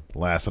Corbin,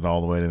 lasted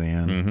all the way to the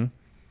end? Mm-hmm.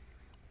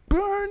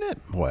 Burn it.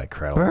 Boy,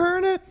 incredible.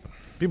 Burn it.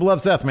 People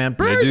love Seth, man.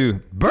 Burn They do.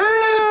 Burn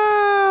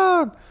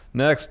it.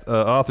 Next,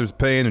 Authors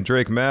Pain and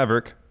Drake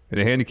Maverick in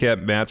a handicap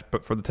match,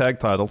 but for the tag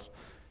titles,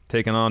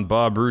 taking on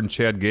Bob Roode and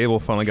Chad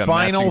Gable. Finally got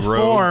Final matching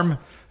form.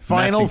 robes,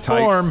 Final matching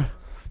tights. form.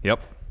 Yep.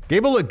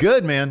 Gable looked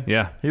good, man.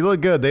 Yeah. He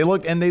looked good.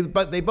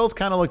 But they both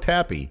kind of looked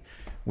happy.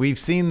 We've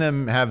seen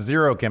them have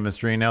zero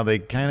chemistry. Now they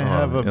kind of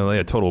have they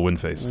had total win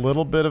face.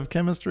 little bit of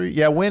chemistry.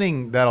 Yeah,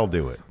 winning, that'll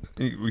do it.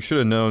 We should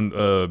have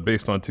known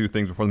based on two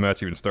things before the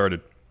match even started.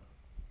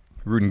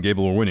 Roode and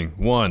Gable were winning.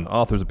 One,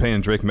 Authors of Pain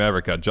and Drake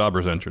Maverick got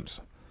jobber's entrance.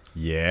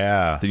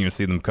 Yeah. Didn't even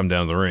see them come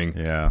down to the ring.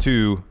 Yeah.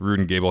 Two, Roode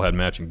and Gable had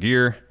matching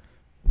gear.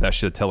 That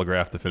should have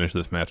telegraphed to finish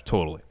this match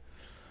totally.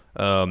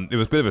 It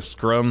was a bit of a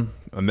scrum,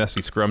 a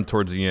messy scrum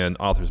towards the end.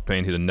 Authors of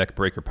Pain hit a neck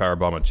breaker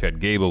powerbomb on Chad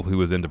Gable, who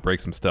was in to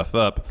break some stuff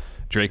up.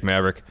 Drake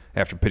Maverick,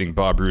 after pitting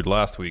Bob Roode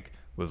last week,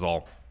 was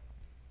all,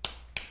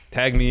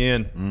 tag me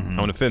in. I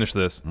want to finish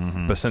this.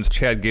 But since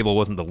Chad Gable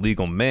wasn't the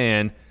legal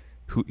man,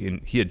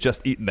 he had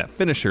just eaten that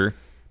finisher,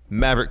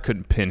 Maverick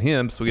couldn't pin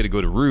him, so he had to go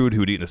to Roode,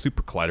 who had eaten a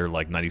super collider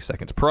like 90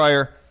 seconds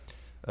prior.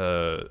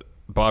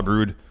 Bob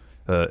Roode,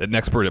 an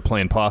expert at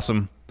playing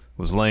possum,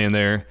 was laying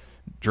there.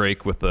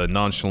 Drake with a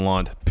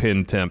nonchalant pin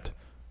attempt.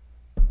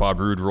 Bob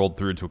Roode rolled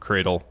through to a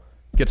cradle,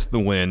 gets the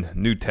win.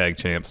 New tag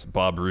champs,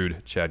 Bob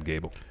Roode, Chad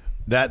Gable.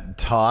 That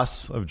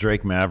toss of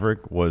Drake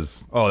Maverick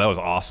was... Oh, that was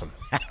awesome.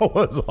 That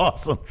was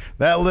awesome.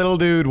 That little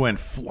dude went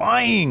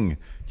flying.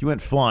 He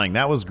went flying.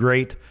 That was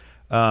great.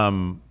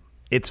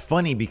 It's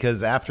funny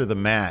because after the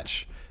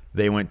match,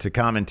 they went to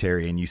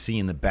commentary, and you see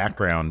in the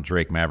background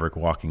Drake Maverick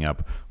walking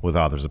up with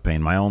Authors of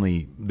Pain.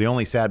 The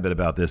only sad bit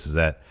about this is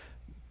that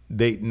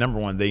they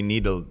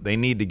need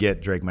to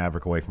get Drake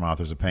Maverick away from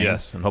Authors of Pain.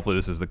 Yes, and hopefully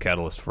this is the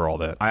catalyst for all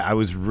that. I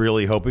was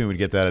really hoping we'd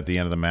get that at the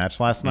end of the match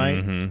last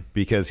night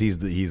because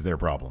he's their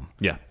problem.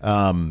 Yeah.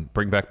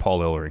 Bring back Paul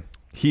Ellering.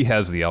 He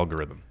has the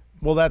algorithm.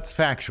 Well, that's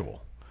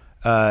factual.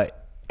 And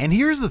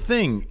here's the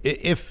thing: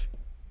 if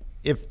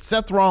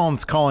Seth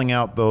Rollins calling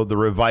out the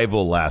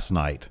Revival last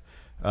night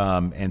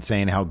and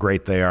saying how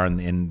great they are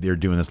and they're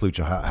doing this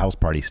Lucha House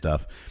Party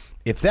stuff,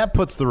 if that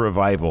puts the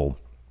Revival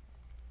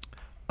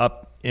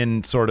up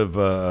in sort of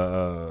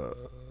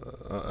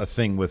a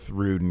thing with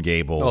Roode and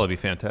Gable, Oh, it'd be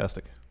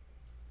fantastic.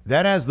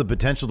 that has the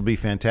potential to be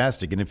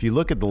fantastic. And if you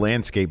look at the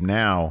landscape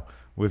now,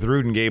 with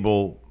Roode and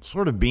Gable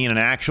sort of being an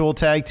actual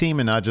tag team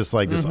and not just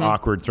like this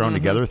awkward thrown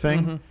together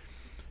thing,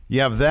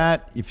 you have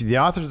that. If the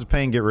Authors of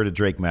Pain get rid of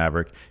Drake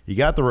Maverick, you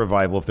got the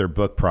Revival if they're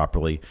booked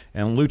properly,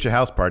 and Lucha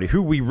House Party,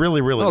 who we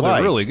really like.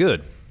 They're really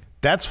good.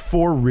 That's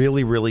four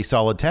really, really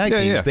solid tag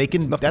teams. Yeah. They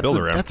can. Enough to build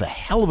around. That's a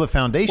hell of a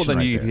foundation. Well, then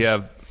right there. you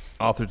have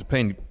Authors of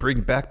Pain,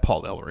 bring back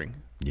Paul Ellering.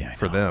 Yeah,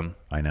 for them.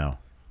 I know.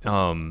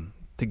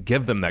 To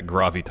give them that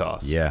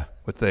gravitas. Yeah.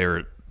 What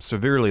they're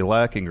severely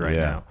lacking right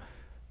now.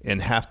 And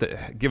have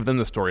to give them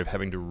the story of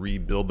having to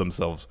rebuild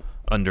themselves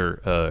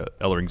under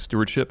Ellering's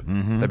stewardship.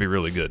 That'd be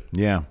really good.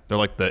 Yeah. They're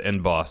like the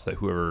end boss that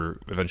whoever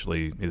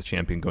eventually is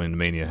champion going to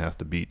Mania has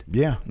to beat.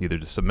 Yeah. Either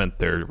to cement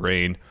their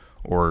reign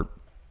or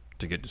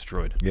to get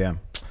destroyed. Yeah.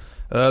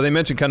 They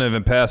mentioned kind of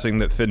in passing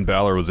that Finn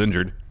Balor was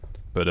injured,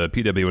 but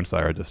PW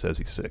Insider just says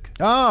he's sick.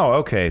 Oh,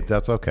 okay.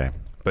 That's okay.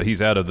 But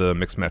he's out of the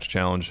mixed match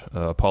challenge.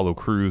 Apollo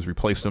Crews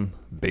replaced him,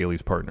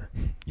 Bailey's partner.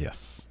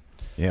 Yes.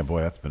 Yeah,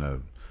 boy, that's been a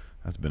game.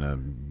 There's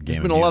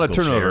been a lot of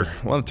turnover.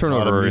 A lot of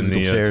turnover in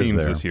the teams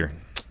this year.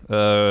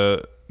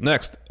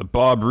 Next, a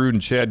Bob Roode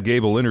and Chad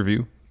Gable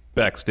interview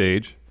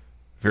backstage.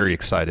 Very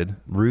excited.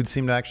 Roode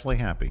seemed actually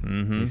happy.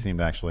 He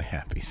seemed actually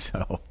happy.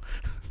 So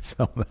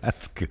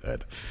that's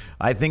good.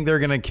 I think they're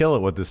going to kill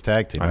it with this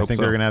tag team. I think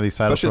they're going to have these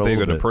titles Especially for a if they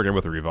little go to bit. program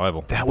with a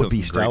Revival. That would be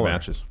Those stellar. Great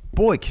matches.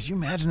 Boy, could you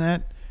imagine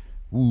that?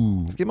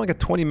 Ooh. Let's give them like a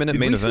 20-minute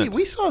main event.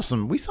 We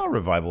saw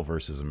Revival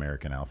versus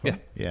American Alpha.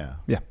 Yeah.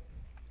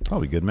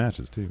 Probably good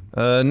matches too.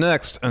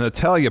 Next, an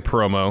Natalia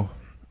promo.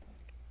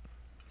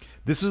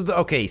 This is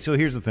okay. So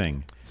here's the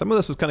thing. Some of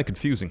this was kind of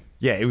confusing.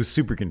 Yeah, it was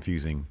super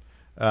confusing.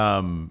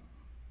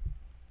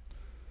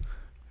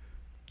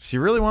 She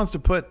really wants to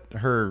put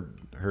her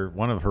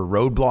one of her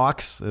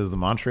roadblocks as the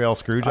Montreal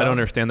Screwjob. I don't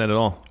understand that at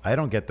all. I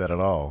don't get that at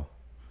all.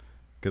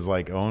 Because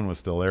like Owen was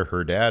still there.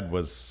 Her dad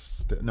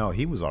was no,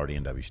 he was already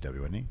in WCW,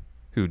 wasn't he?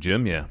 Who,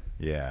 Jim? Yeah.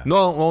 Yeah.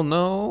 No, well,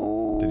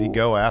 no. Did he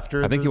go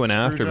after? I think he went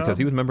after Screwjob? Because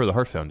he was a member of the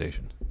Heart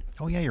Foundation.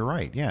 Oh yeah, you're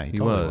right. Yeah, He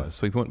totally was.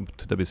 So he went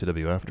to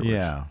WCW afterwards.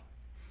 Yeah.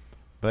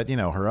 But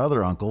her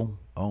other uncle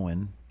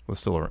Owen was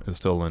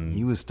still in.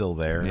 He was still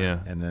there.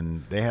 Yeah. And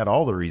then they had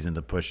all the reason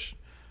to push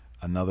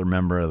another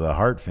member of the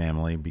Hart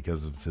family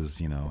because of his,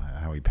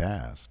 how he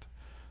passed.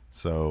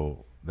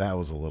 So that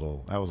was a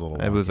little.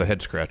 It was a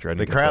head scratcher.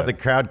 The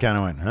crowd kind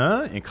of went,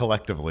 huh? And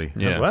collectively,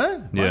 yeah.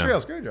 What? Yeah.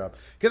 Montreal Screwjob.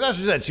 Because that's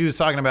what she said. She was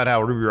talking about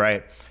how Ruby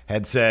Riott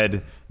had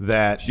said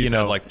that she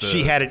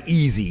had it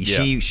easy.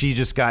 Yeah. She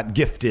just got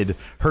gifted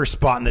her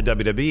spot in the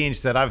WWE, and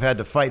she said, "I've had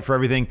to fight for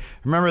everything."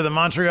 Remember the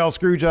Montreal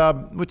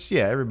Screwjob? Which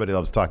everybody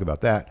loves to talk about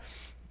that.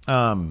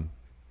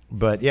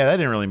 But yeah, that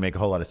didn't really make a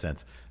whole lot of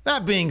sense.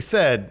 That being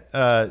said,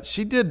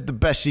 she did the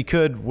best she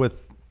could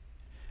with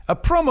a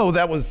promo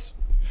that was.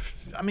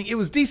 I mean, it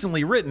was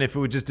decently written if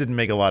it just didn't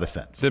make a lot of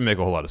sense. Didn't make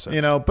a whole lot of sense.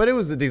 But it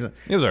was a decent.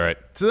 It was all right.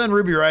 So then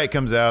Ruby Riott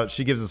comes out.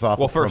 She gives us off.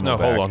 Well, first, hold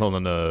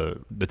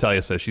on.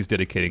 Natalya says she's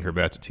dedicating her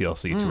match to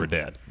TLC to her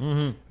dad.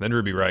 Mm-hmm. Then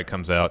Ruby Riott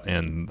comes out,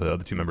 and the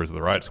other two members of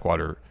the Riott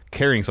Squad are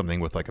carrying something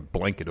with like a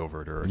blanket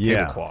over it or a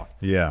tablecloth.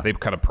 Yeah. They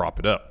kind of prop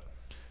it up.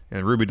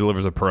 And Ruby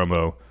delivers a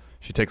promo.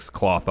 She takes the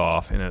cloth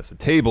off, and it's a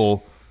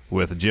table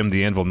with Jim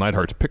the Anvil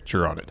Neidhart's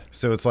picture on it.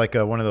 So it's like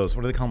one of those,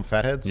 what do they call them,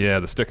 fatheads? Yeah,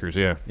 the stickers,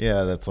 yeah.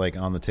 Yeah, that's like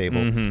on the table.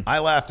 Mm-hmm. I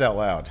laughed out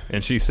loud.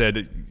 And she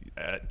said,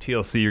 at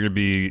TLC, you're going to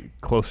be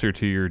closer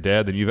to your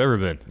dad than you've ever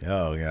been.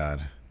 Oh,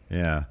 God.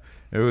 Yeah.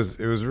 It was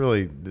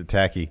really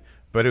tacky,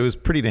 but it was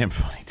pretty damn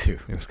funny, too.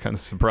 It was kind of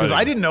surprising. Because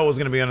I didn't know it was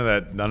going to be under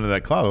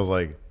that cloth. I was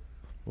like,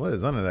 what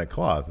is under that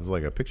cloth? It's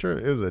like a picture.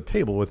 It was a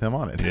table with him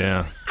on it.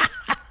 Yeah.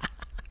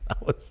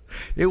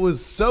 It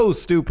was so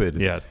stupid.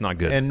 Yeah, it's not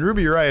good. And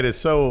Ruby Riott is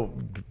so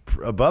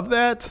above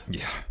that.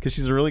 Yeah. Because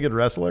she's a really good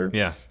wrestler.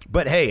 Yeah.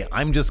 But hey,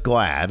 I'm just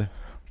glad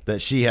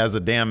that she has a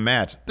damn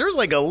match. There's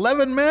like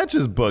 11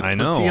 matches booked for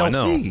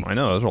TLC. I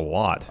know. There's a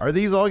lot. Are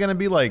these all going to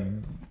be like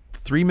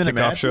 3-minute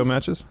matches? Show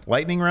matches?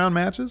 Lightning round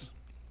matches?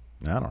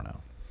 I don't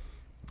know.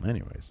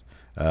 Anyways,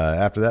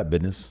 after that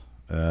business,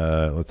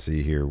 let's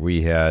see here.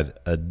 We had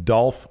a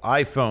Dolph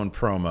iPhone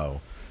promo.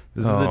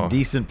 This is a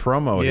decent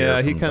promo here.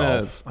 Yeah, he kind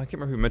of, I can't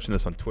remember who mentioned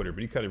this on Twitter,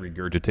 but he kind of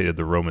regurgitated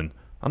the Roman,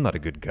 I'm not a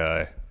good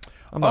guy.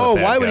 I'm not a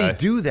bad why would guy. he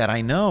do that? I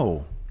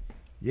know.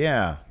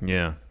 Yeah.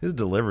 Yeah. His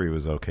delivery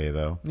was okay,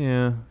 though.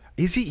 Yeah.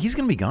 He's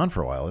going to be gone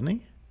for a while, isn't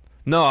he?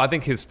 No, I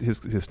think his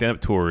stand-up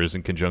tour is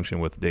in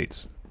conjunction with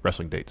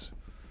wrestling dates.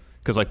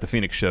 Because like the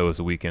Phoenix show is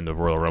the weekend of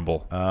Royal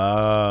Rumble.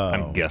 Oh.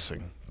 I'm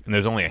guessing. And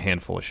there's only a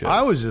handful of shows.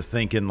 I was just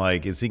thinking,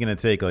 like, is he going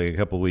to take like a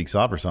couple of weeks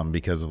off or something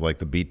because of like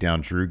the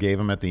beatdown Drew gave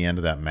him at the end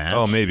of that match?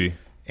 Oh, maybe.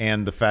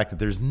 And the fact that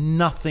there's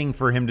nothing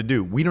for him to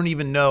do. We don't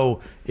even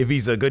know if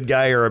he's a good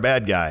guy or a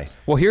bad guy.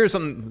 Well, here's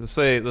something. Let's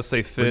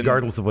say Finn.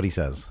 Regardless of what he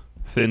says.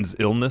 Finn's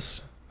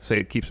illness, say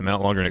it keeps him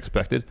out longer than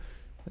expected.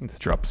 I think this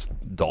drops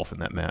Dolph in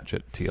that match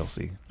at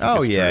TLC.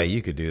 Oh, yeah,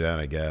 you could do that,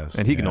 I guess.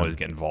 And he can always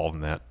get involved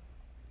in that.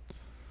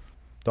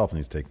 Dolph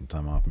needs to take some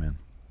time off, man.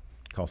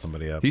 Call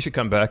somebody up. He should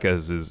come back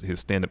as his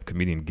stand-up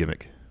comedian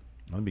gimmick.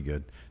 That'd be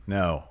good.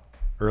 No,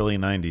 early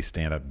 '90s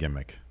stand-up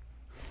gimmick.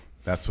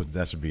 That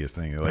should be his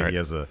thing. Like He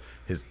has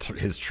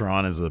his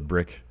Tron is a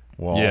brick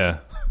wall. Yeah, it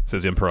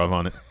says improv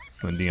on it.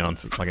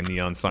 Like a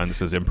neon sign that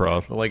says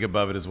improv. Like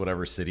above it is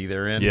whatever city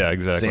they're in. Yeah,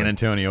 exactly. San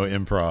Antonio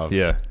Improv.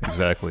 Yeah,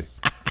 exactly.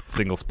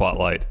 Single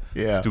spotlight.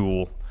 Yeah.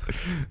 Stool.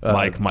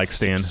 Mic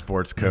stand.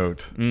 Sports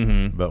coat.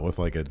 Mm-hmm. But with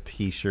like a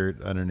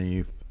T-shirt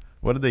underneath.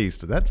 What did they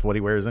used to? That's what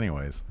he wears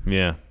anyways.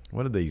 Yeah.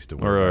 What did they used to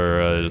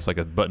wear? Or just like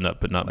a button-up,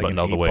 but not like buttoned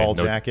all the way. Like an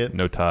 8-ball jacket?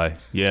 No tie.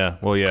 Yeah.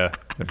 Well, yeah.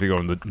 If you're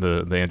going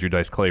the Andrew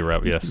Dice Clay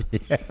route, yes.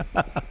 Yeah.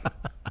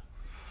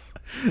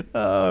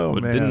 Oh,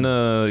 but man.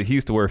 Didn't he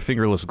used to wear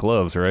fingerless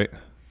gloves, right?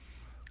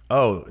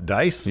 Oh,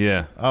 Dice?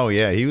 Yeah. Oh,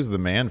 yeah. He was the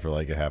man for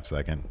like a half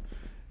second.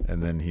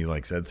 And then he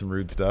like said some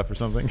rude stuff or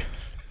something.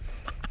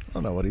 I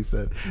don't know what he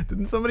said.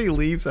 Didn't somebody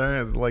leave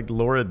Saturday Night, like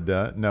Nora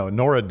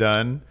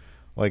Dunn,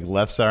 like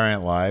left Saturday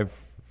Night Live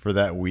for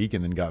that week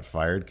and then got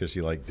fired because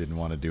she like didn't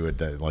want to do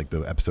it like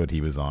the episode he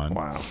was on.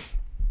 Wow.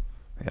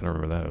 I don't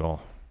remember that at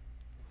all.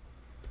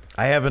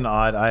 I have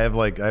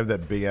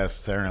that big ass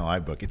Saturday Night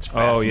Live book. It's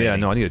fascinating. Oh yeah,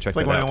 no, I need to check it's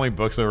like that one of out. the only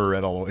books I've ever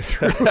read all the way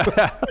through.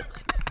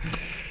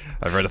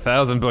 I've read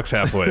 1,000 books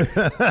halfway.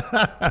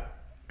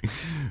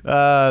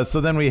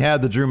 So then we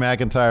had the Drew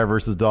McIntyre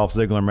versus Dolph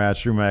Ziggler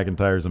match. Drew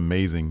McIntyre is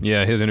amazing.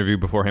 Yeah, his interview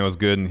beforehand was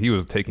good, and he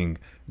was taking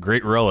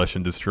great relish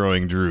in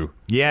destroying Drew.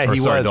 Yeah, he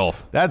was.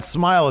 Dolph. That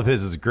smile of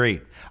his is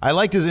great. I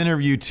liked his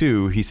interview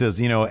too. He says,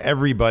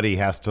 everybody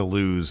has to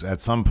lose at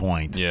some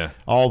point. Yeah.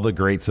 All the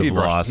greats have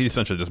lost. He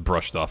essentially just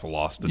brushed off a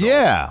loss to Dolph.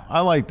 Yeah,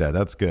 I like that.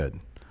 That's good.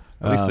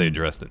 At least they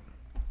addressed it.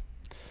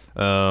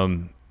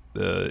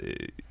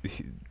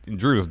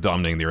 Drew was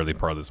dominating the early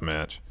part of this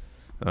match.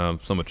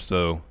 So much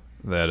so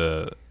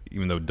that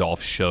even though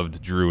Dolph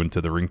shoved Drew into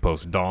the ring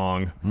post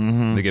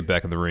they get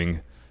back in the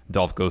ring.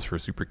 Dolph goes for a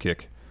super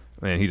kick,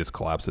 and he just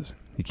collapses.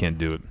 He can't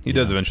do it. He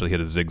does eventually hit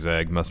a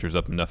zigzag, musters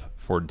up enough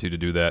fortitude to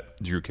do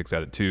that. Drew kicks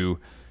out at 2,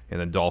 and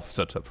then Dolph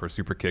sets up for a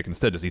super kick.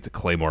 Instead, just eats a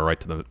claymore right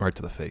to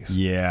the face.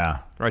 Yeah,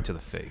 right to the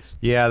face.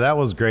 Yeah, that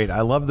was great.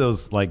 I love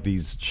those like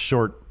these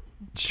short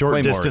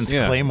distance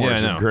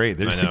claymores are great.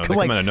 They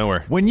come out of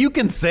nowhere. When you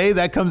can say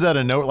that comes out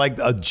of nowhere, like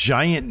a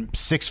giant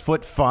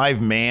 6'5"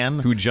 man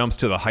who jumps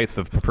to the height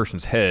of a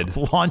person's head,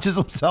 launches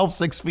himself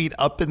 6 feet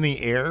up in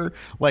the air,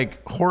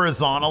 like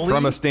horizontally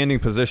from a standing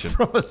position.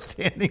 It's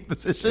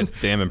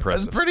damn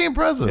impressive. It's pretty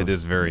impressive. It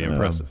is very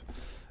impressive.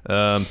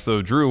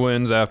 So Drew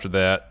wins after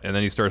that, and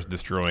then he starts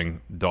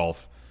destroying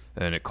Dolph,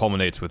 and it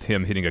culminates with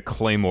him hitting a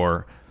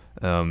claymore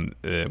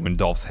when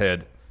Dolph's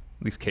head,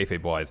 at least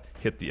kayfabe-wise,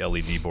 hit the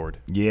LED board.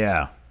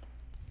 Yeah.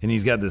 And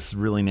he's got this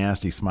really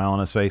nasty smile on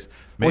his face.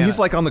 Man, well, he's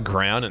like on the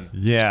ground and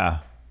yeah,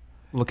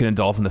 looking at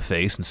Dolph in the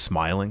face and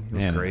smiling. It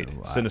was great.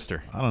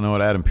 Sinister. I don't know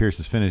what Adam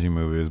Pearce's finishing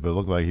move is, but it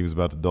looked like he was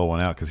about to dole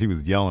one out because he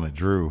was yelling at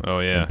Drew. Oh,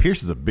 yeah. And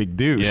Pearce is a big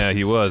dude. Yeah,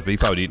 he was, but he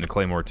probably eaten a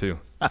claymore too.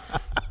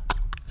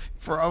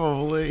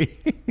 Probably.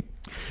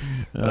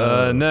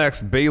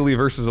 Next, Bayley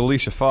versus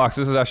Alicia Fox.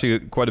 This is actually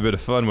quite a bit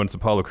of fun once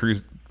Apollo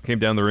Crews came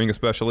down the ring,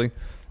 especially.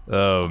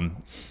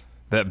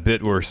 That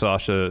bit where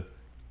Sasha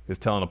is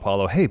telling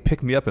Apollo, hey,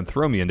 pick me up and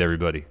throw me into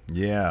everybody.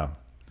 Yeah.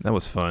 That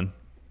was fun.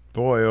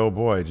 Boy, oh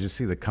boy, did you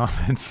see the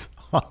comments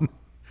on...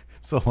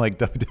 So like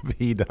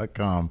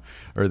WWE.com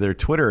or their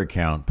Twitter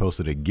account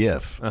posted a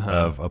GIF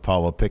of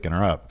Apollo picking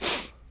her up.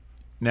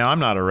 Now, I'm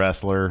not a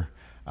wrestler.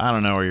 I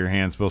don't know where your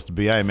hand's supposed to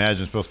be. I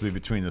imagine it's supposed to be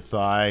between the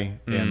thigh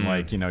and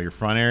like, your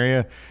front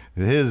area.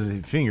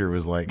 His finger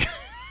was like...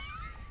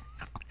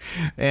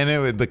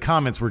 and the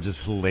comments were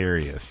just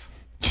hilarious.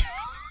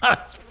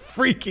 That's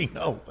freaking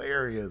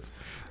hilarious.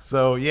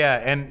 So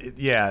just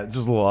a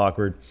little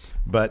awkward,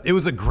 but it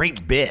was a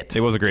great bit.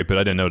 It was a great bit.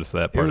 I didn't notice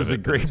that part. It was a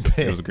great bit.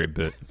 It was a great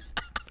bit.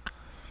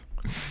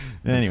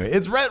 Anyway,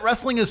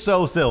 wrestling is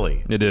so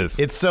silly. It is.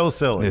 It's so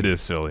silly. It is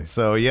silly.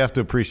 So you have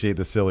to appreciate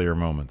the sillier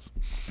moments.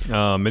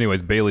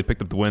 Anyways, Bayley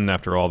picked up the win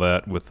after all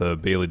that with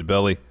Bayley to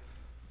belly.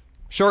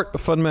 Short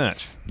but fun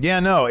match. Yeah,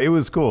 no, it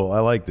was cool. I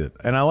liked it,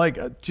 and I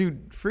like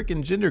dude.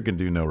 Freaking Jinder can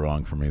do no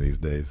wrong for me these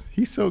days.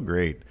 He's so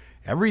great.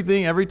 Every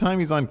time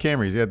he's on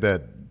camera, he's got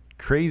that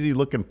crazy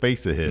looking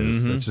face of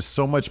his. It's just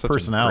so much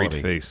personality.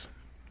 A great face.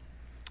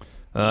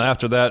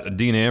 After that,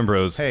 Dean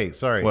Ambrose. Hey,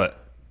 sorry.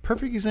 What?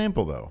 Perfect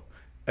example though.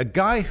 A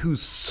guy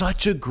who's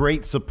such a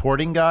great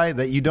supporting guy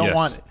that you don't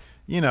want.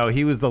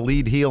 He was the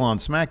lead heel on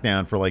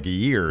SmackDown for like a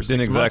year.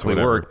 Didn't exactly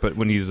work, but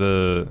when he's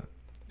a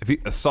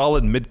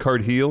solid mid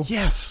card heel,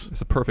 yes,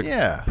 it's a perfect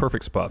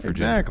spot for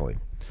exactly.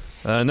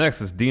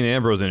 Next is Dean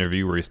Ambrose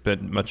interview where he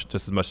spent just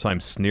as much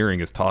time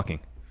sneering as talking.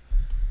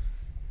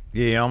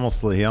 Yeah, he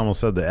almost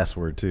said the S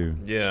word too.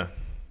 Yeah,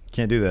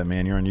 can't do that,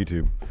 man. You're on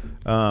YouTube.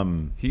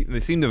 They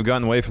seem to have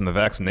gotten away from the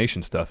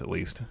vaccination stuff at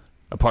least.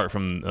 Apart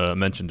from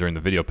mentioned during the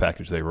video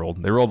package they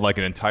rolled. They rolled like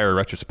an entire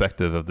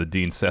retrospective of the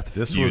Dean Seth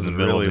feud in the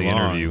middle of the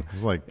interview. It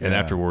was like, and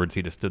afterwards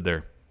he just stood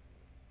there.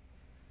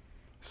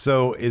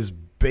 So is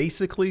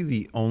basically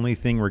the only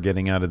thing we're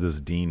getting out of this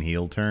Dean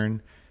heel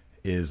turn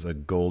is a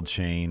gold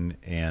chain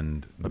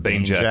and a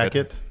Bane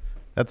jacket.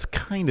 That's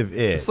kind of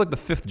it. It's like the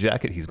 5th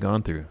jacket he's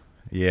gone through.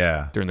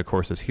 Yeah. During the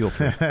course of his heel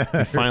turn.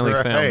 He finally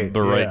found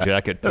the right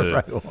jacket to... The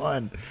right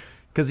one.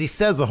 Because he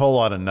says a whole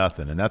lot of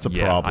nothing, and that's a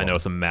problem. I know.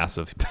 It's a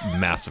massive,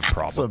 massive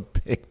problem. It's a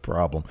big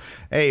problem.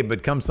 Hey,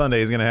 but come Sunday,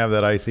 he's going to have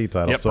that IC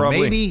title. Yep, so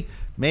probably.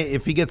 maybe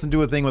if he gets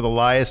into a thing with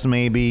Elias,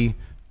 maybe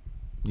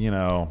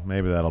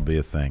that'll be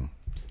a thing.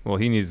 Well,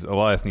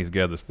 Elias needs to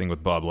get this thing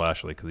with Bob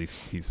Lashley because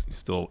he's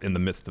still in the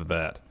midst of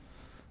that.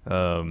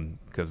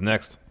 Because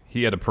next,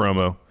 he had a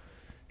promo.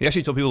 He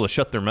actually told people to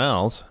shut their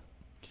mouths.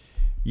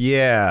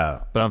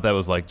 Yeah. But I don't know if that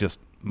was like just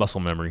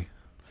muscle memory.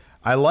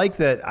 I like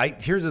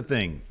that. Here's the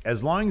thing.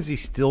 As long as he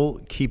still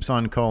keeps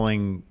on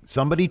calling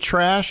somebody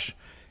trash,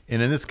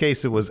 and in this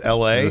case it was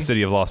L.A. The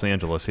city of Los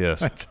Angeles,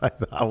 yes.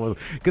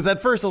 Because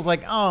at first I was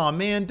like, oh,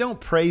 man,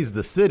 don't praise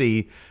the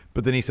city.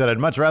 But then he said, I'd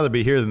much rather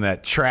be here than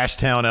that trash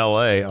town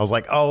L.A. I was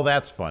like, oh,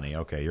 that's funny.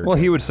 Okay, Well,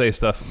 he would say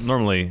stuff,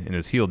 normally in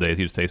his heel days,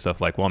 he would say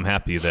stuff like, well, I'm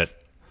happy that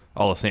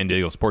all the San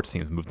Diego sports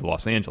teams moved to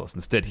Los Angeles.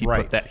 Instead, he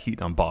put that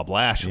heat on Bob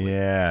Lashley.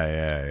 Yeah.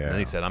 And then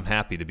he said, I'm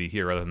happy to be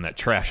here rather than that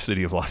trash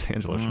city of Los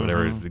Angeles,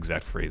 whatever his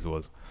exact phrase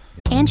was.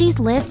 Angie's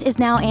List is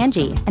now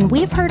Angie, and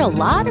we've heard a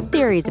lot of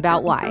theories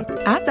about why.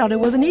 I thought it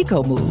was an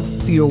eco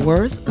move. Fewer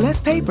words, less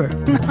paper.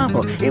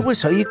 No, it was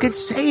so you could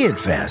say it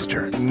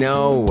faster.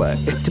 No,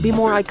 it's to be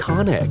more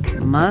iconic.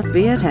 Must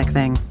be a tech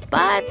thing.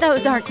 But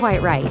those aren't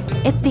quite right.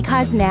 It's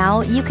because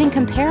now you can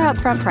compare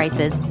upfront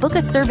prices, book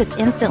a service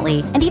instantly,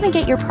 and even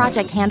get your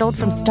project handled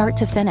from start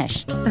to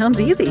finish. Sounds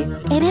easy.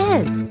 It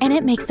is, and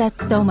it makes us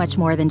so much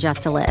more than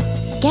just a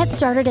list. Get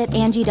started at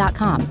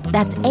Angie.com.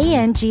 That's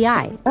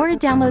ANGI, or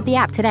download the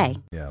app today.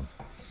 Yeah.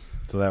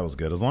 So that was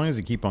good. As long as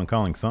you keep on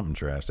calling something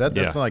trash.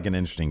 That's like an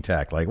interesting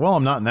tack. Like, well,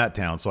 I'm not in that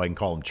town, so I can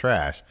call him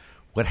trash.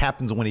 What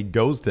happens when he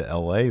goes to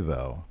L.A.,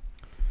 though?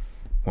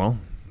 Well,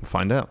 we'll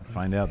find out.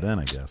 Find out then,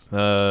 I guess.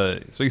 So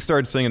he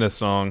started singing a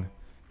song.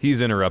 He's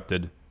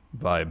interrupted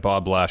by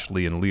Bob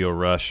Lashley and Lio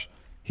Rush.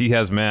 He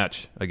has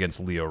match against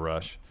Lio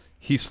Rush.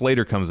 Heath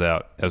Slater comes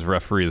out as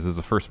referee. This is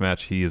the first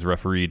match he has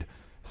refereed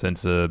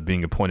since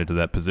being appointed to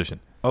that position.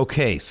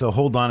 Okay, so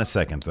hold on a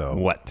second, though.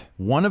 What?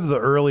 One of the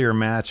earlier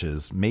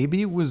matches,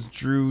 maybe it was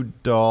Drew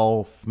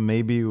Dolph,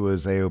 maybe it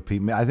was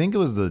AOP. I think it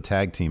was the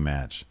tag team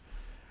match.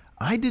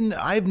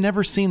 I've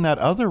never seen that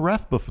other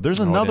ref before. There's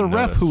another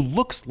ref who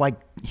looks like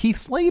Heath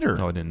Slater.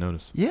 Oh, I didn't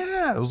notice.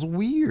 Yeah, it was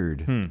weird.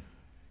 Didn't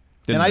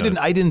notice.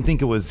 I didn't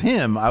think it was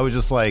him. I was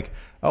just like,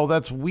 oh,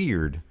 that's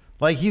weird.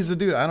 Like, he's a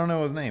dude. I don't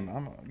know his name.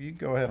 You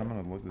go ahead. I'm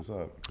going to look this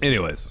up.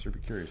 Anyways. Super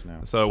curious now.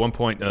 So at one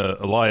point,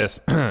 Elias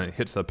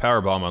hits a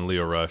powerbomb on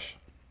Lio Rush.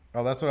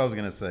 Oh, that's what I was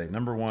going to say.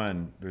 Number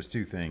one, there's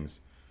two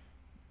things.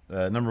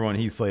 Number one,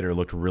 Heath Slater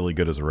looked really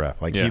good as a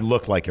ref. Like, he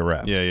looked like a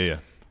ref. Yeah.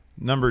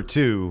 Number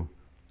two,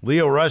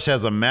 Lio Rush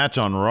has a match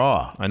on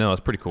Raw. I know.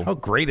 It's pretty cool. How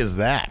great is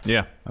that?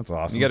 Yeah. That's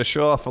awesome. You got to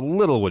show off a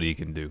little what he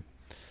can do.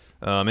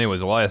 Anyways,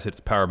 Elias hits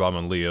a powerbomb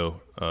on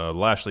Lio.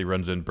 Lashley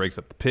runs in, breaks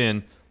up the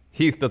pin.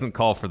 Heath doesn't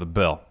call for the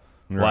bell.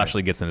 Right.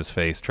 Lashley gets in his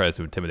face, tries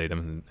to intimidate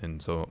him,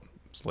 and so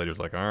Slater's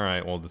like, all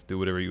right, well, just do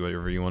whatever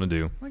you want to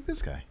do. Like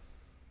this guy.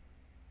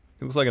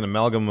 He looks like an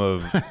amalgam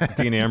of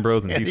Dean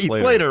Ambrose and Heath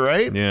Slater,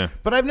 right? Yeah.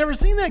 But I've never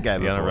seen that guy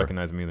before. Yeah, I don't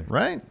recognize him either.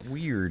 Right?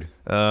 Weird.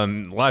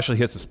 Lashley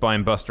hits a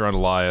spine buster on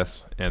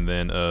Elias, and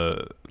then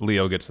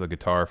Lio gets the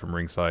guitar from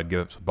ringside,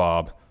 gives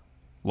Bob.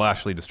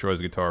 Lashley destroys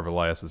the guitar of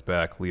Elias's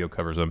back. Lio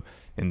covers him,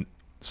 and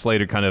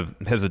Slater kind of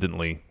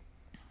hesitantly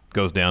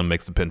goes down,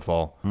 makes the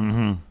pinfall.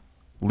 Mm-hmm.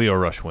 Lio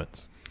Rush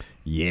wins.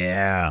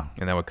 Yeah.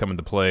 And that would come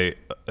into play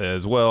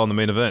as well in the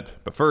main event.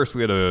 But first,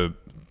 we had a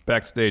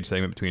backstage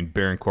segment between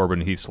Baron Corbin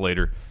and Heath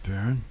Slater.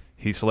 Baron?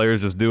 Heath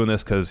Slater's just doing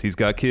this because he's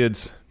got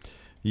kids.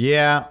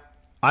 Yeah.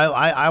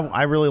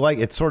 I really like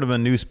it. It's sort of a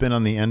new spin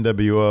on the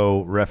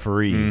NWO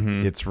referee.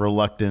 Mm-hmm. It's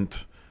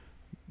reluctant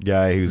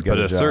guy who's got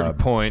a job. But at a certain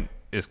point,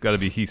 it's got to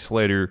be Heath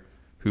Slater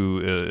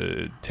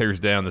who tears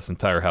down this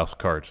entire house of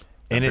cards.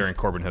 And Baron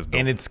Corbin has built.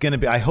 And it's going to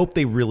be, I hope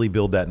they really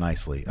build that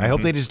nicely. I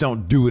hope they just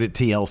don't do it at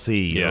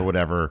TLC or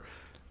whatever.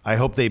 I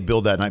hope they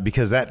build that night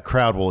because that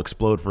crowd will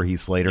explode for Heath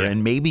Slater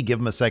and maybe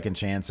give him a second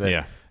chance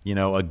at,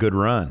 a good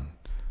run.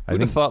 I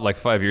think thought like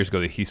 5 years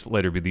ago that Heath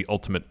Slater would be the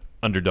ultimate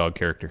underdog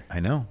character. I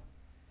know.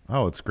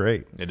 Oh, it's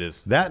great. It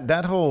is.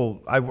 That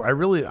whole, I'm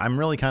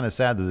really kind of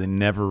sad that they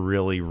never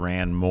really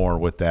ran more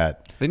with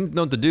that. They didn't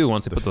know what to do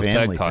once they put those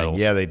tag titles.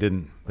 Yeah, they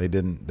didn't.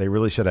 They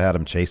really should have had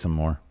him chase him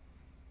more.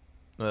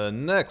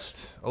 Next,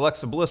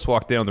 Alexa Bliss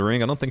walked down the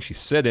ring. I don't think she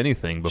said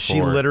anything before.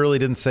 She literally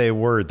didn't say a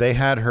word. They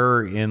had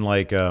her in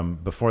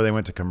before they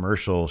went to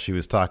commercial, she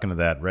was talking to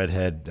that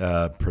redhead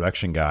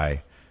production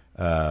guy,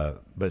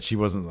 but she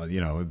wasn't,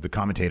 the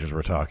commentators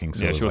were talking,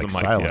 so it was like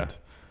silent.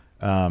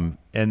 And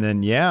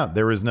then,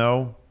 there was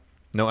no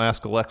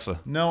Ask Alexa.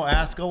 No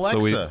Ask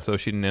Alexa. So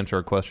she didn't answer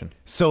our question.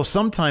 So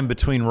sometime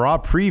between Raw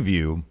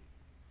preview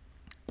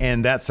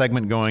and that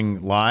segment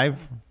going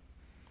live,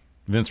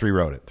 Vince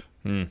rewrote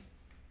it.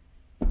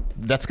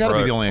 That's got to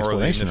be the only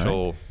explanation. The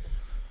initial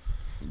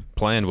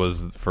plan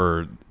was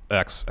for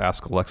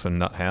Ask Alexa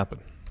not happen.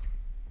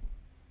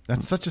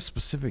 That's such a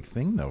specific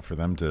thing, though, for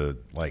them to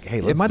like.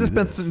 Hey, let's it might do have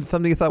been this.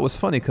 something you thought was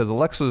funny because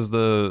Alexa's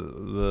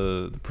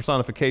the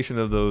personification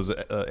of those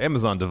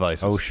Amazon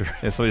devices. Oh, sure.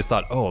 And so he just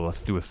thought,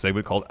 let's do a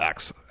segment called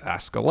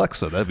Ask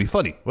Alexa. That'd be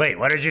funny. Wait,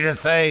 what did you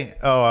just say?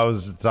 Oh, I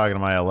was talking to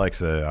my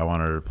Alexa. I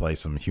want her to play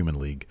some Human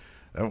League.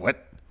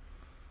 What?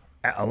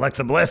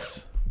 Alexa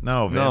Bliss?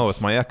 No, Vince. No,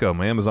 it's my Echo,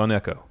 my Amazon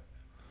Echo.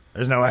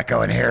 There's no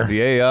Echo in here.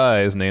 The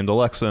AI is named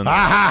Alexa. Ha ha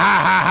ha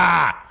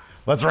ha ha!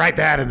 Let's write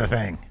that in the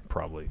thing.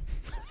 Probably.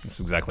 That's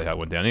exactly how it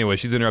went down. Anyway,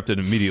 she's interrupted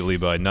immediately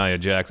by Nia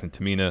Jax and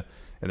Tamina,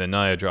 and then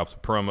Nia drops a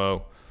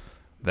promo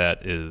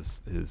that is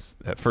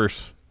at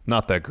first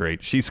not that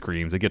great. She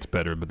screams. It gets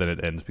better, but then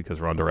it ends because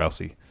Ronda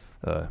Rousey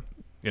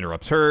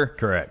interrupts her.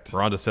 Correct.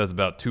 Ronda says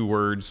about 2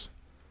 words,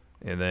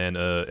 and then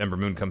Ember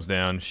Moon comes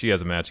down. She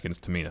has a match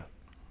against Tamina.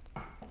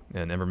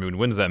 And Ember Moon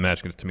wins that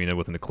match against Tamina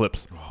with an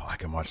Eclipse. Oh, I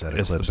can watch that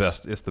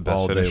Eclipse. It's the best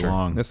all finisher. day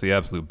long. It's the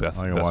absolute best.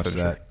 I can best watch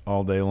finisher. that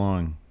all day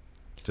long.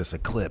 Just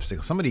Eclipse.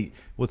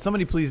 Would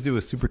somebody please do a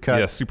supercut?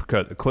 Yeah,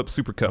 supercut. Eclipse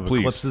supercut,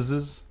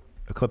 please.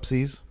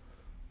 Eclipses?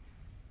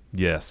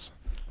 Yes.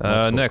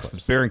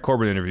 Next, Baron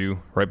Corbin interview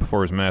right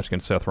before his match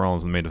against Seth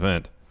Rollins in the main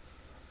event.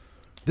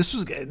 This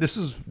is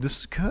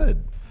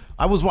good.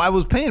 I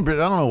was paying, but I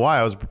don't know why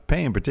I was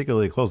paying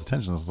particularly close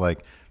attention. I was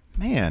like,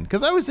 man,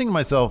 because I was thinking to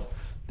myself,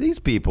 these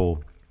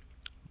people,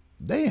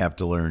 they have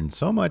to learn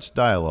so much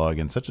dialogue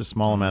in such a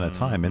small amount of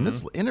time, and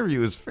this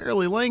interview is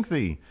fairly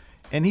lengthy.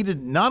 And he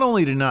not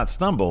only did not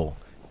stumble,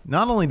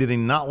 not only did he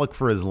not look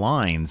for his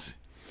lines,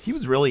 he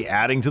was really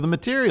adding to the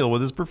material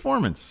with his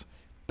performance.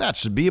 That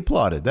should be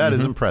applauded. That is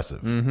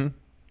impressive. Mm-hmm.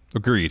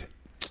 Agreed.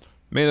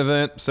 Main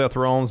event: Seth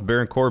Rollins,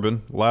 Baron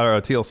Corbin,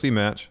 TLC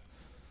match.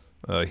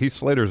 Heath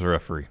Slater's a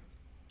referee.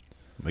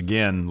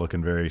 Again,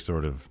 looking very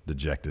sort of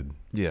dejected.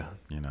 Yeah,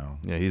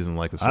 Yeah, he doesn't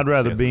like this. I'd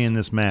rather be in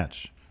this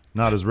match,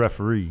 not as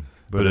referee.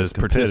 but as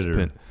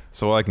participant,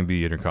 so I can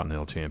be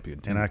Intercontinental Champion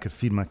too. And I could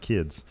feed my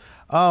kids.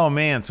 Oh,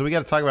 man. So we got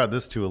to talk about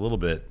this, too, a little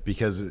bit,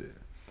 because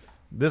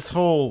this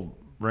whole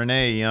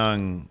Renee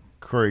Young,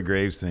 Corey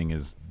Graves thing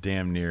is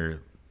damn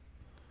near...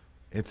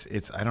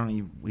 It's. I don't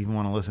even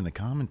want to listen to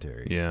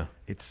commentary. Yeah.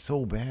 It's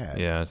so bad.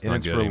 Yeah, it's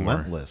not good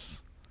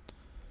relentless.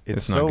 Anymore.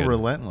 It's so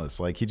relentless.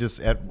 Like, he just...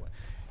 at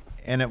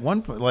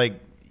one point, like...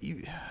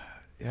 I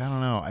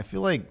don't know. I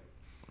feel like...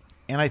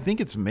 And I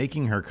think it's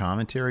making her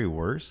commentary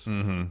worse.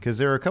 Because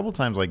there are a couple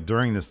times, like,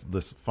 during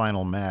this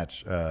final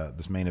match,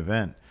 this main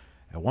event,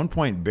 at one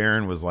point,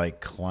 Baron was,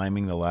 like,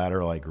 climbing the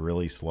ladder, like,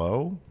 really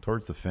slow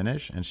towards the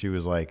finish. And she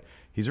was like,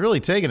 he's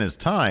really taking his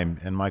time.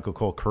 And Michael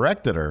Cole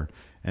corrected her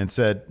and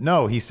said,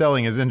 no, he's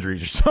selling his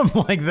injuries or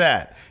something like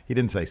that. He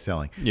didn't say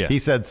selling. Yeah. He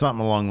said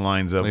something along the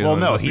lines of, well,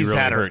 no, he's really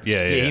had hurt.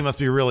 Yeah, he must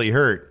be really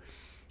hurt.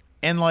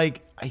 And,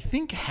 like, I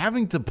think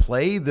having to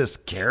play this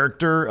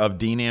character of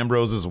Dean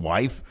Ambrose's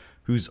wife,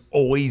 who's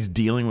always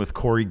dealing with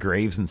Corey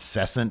Graves'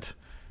 incessant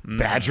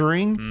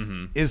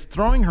badgering, is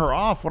throwing her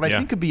off what I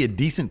think could be a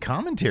decent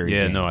commentary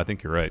game. No, I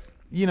think you're right.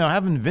 You know,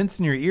 having Vince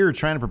in your ear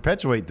trying to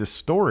perpetuate this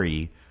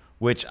story,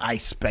 which I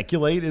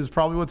speculate is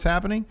probably what's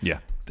happening. Yeah.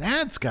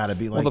 That's got to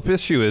be like... Well, the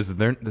issue is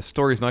the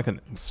story's not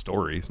going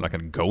to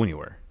go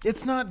anywhere.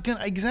 It's not going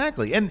to...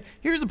 Exactly. And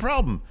here's the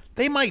problem.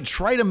 They might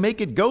try to make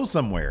it go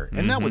somewhere,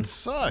 and that would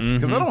suck,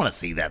 because I don't want to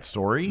see that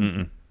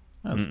story.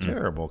 That's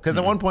terrible. Because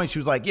at one point she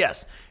was like,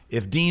 yes,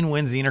 if Dean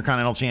wins the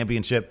Intercontinental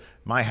Championship,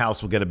 my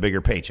house will get a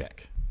bigger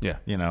paycheck. Yeah.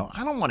 You know,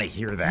 I don't want to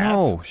hear that.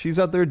 No, she's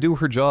out there to do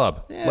her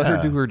job. Yeah. Let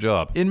her do her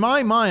job. In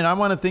my mind, I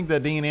want to think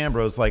that Dean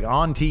Ambrose, like,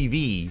 on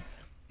TV,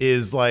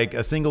 is like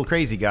a single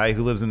crazy guy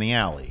who lives in the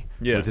alley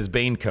with his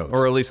Bane coat.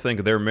 Or at least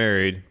think they're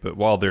married, but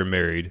while they're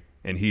married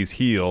and he's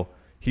heel,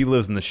 he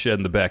lives in the shed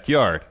in the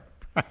backyard.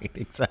 Right,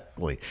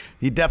 exactly.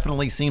 He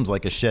definitely seems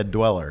like a shed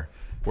dweller.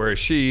 Whereas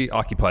she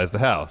occupies the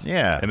house.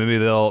 Yeah. And maybe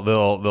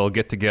they'll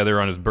get together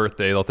on his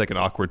birthday. They'll take an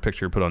awkward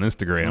picture, put on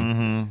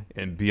Instagram.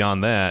 And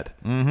beyond that,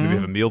 maybe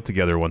have a meal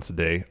together once a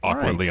day,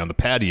 awkwardly on the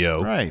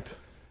patio. Right.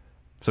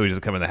 So he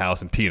doesn't come in the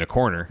house and pee in a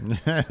corner.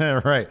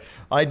 Right.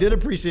 I did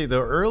appreciate,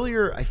 though,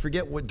 earlier, I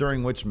forget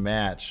during which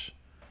match,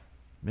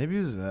 maybe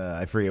it was,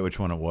 I forget which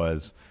one it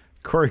was,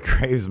 Corey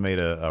Graves made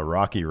a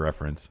Rocky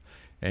reference,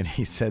 and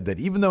he said that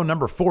even though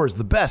number 4 is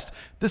the best,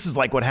 this is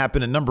like what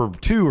happened in number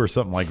 2 or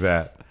something like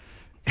that.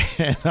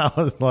 And I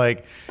was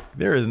like,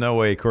 there is no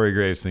way Corey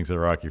Graves thinks that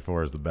Rocky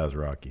 4 is the best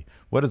Rocky.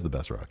 What is the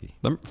best Rocky?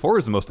 Number 4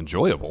 is the most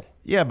enjoyable.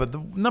 Yeah, but the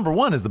number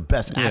 1 is the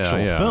best actual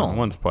film.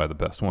 1's probably the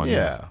best one.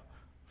 Yeah.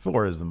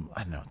 4 is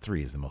I don't know,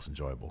 3 is the most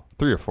enjoyable.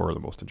 3 or 4 are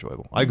the most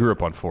enjoyable. I grew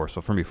up on 4, so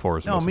for me, 4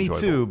 is the most enjoyable. No,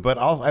 me too, but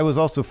I was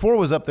also, 4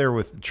 was up there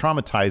with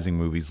traumatizing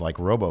movies like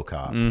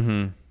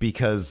RoboCop.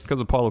 Because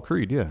of Apollo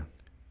Creed, yeah.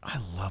 I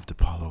loved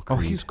Apollo Creed.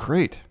 Oh, he's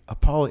great.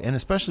 Apollo, and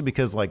especially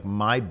because, like,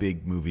 my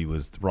big movie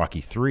was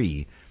Rocky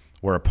 3,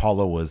 where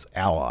Apollo was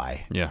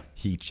ally. Yeah.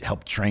 He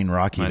helped train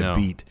Rocky to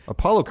beat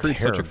Apollo Creed's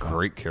such a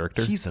great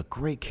character. He's a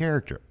great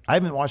character. I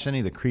haven't watched any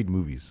of the Creed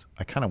movies.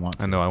 I kind of want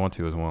to. I know, I want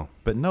to as well.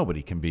 But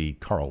nobody can be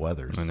Carl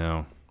Weathers. I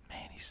know.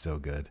 Man, he's so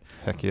good.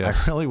 Heck yeah.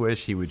 I really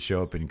wish he would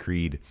show up in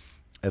Creed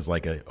as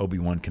like a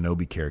Obi-Wan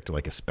Kenobi character,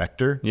 like a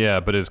Spectre.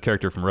 Yeah, but his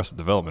character from Arrested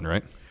Development,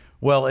 right?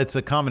 Well, it's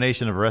a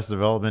combination of Arrested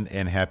Development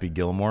and Happy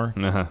Gilmore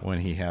when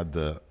he had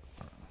the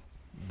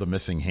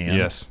missing hand.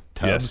 Yes.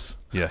 Tubbs.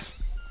 Yes.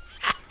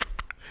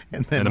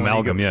 And then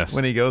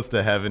when he goes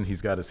to heaven,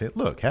 he's got to say,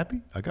 look,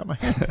 Happy, I got my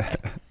hand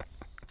back.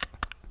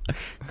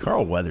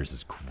 Carl Weathers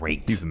is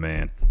great. He's the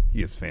man.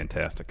 He is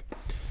fantastic.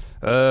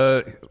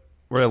 Where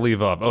did I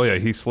leave off? Oh, yeah,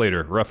 Heath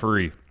Slater,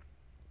 referee.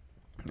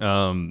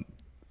 Fun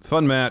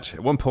match. At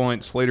one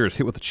point, Slater is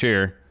hit with a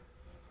chair.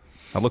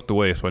 I looked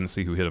away so I didn't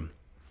see who hit him.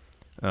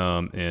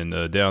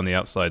 And down the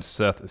outside,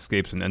 Seth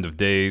escapes an End of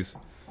Days.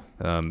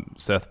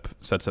 Seth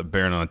sets up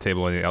Baron on a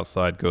table on the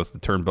outside, goes to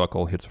the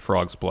turnbuckle, hits a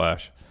frog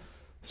splash.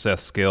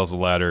 Seth scales the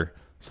ladder.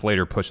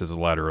 Slater pushes the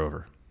ladder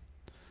over.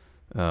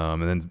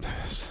 And then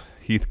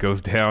Heath goes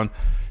down.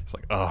 He's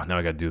like, oh, now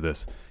I got to do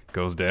this.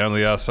 Goes down to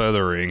the outside of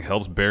the ring,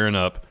 helps Baron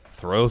up,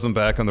 throws him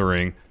back on the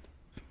ring.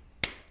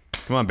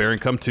 Come on, Baron,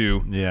 come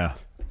to. Yeah.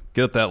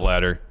 Get up that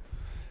ladder.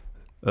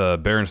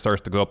 Baron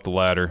starts to go up the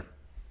ladder.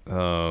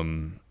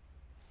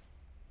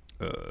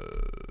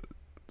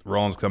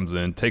 Rollins comes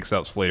in, takes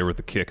out Slater with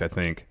a kick, I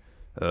think.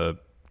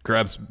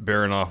 Grabs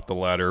Baron off the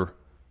ladder,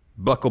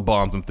 buckle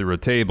bombs him through a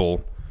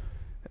table,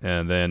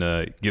 and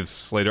then gives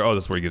Slater,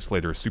 this is where he gives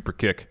Slater a super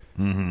kick.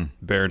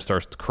 Baron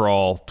starts to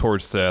crawl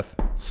towards Seth,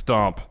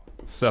 stomp.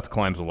 Seth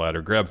climbs the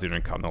ladder, grabs the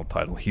Intercontinental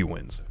title. He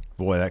wins.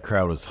 Boy, that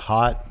crowd was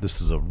hot.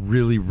 This is a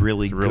really,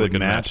 really, good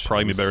match.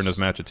 Probably be better than his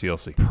match at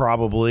TLC.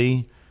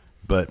 Probably.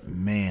 But,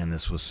 man,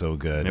 this was so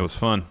good. It was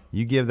fun.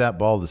 You give that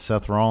ball to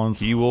Seth Rollins.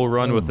 He will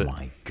run with it. Oh,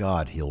 my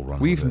God, he'll run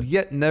with it. We've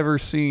yet never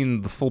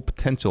seen the full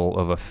potential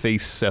of a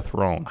face Seth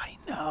Rollins. I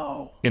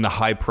know. In a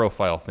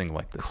high-profile thing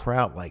like this.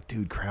 Crowd's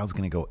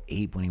going to go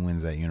ape when he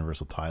wins that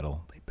Universal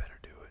title. They better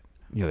do it.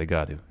 Yeah, they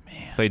got to.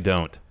 Man. If they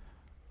don't.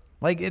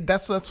 Like,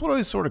 that's what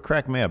always sort of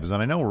cracked me up, is that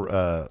I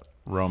know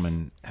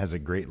Roman has a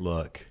great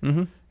look.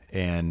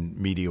 and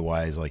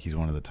media-wise, like he's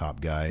one of the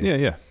top guys.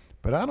 Yeah.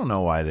 But I don't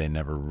know why they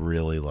never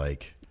really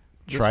This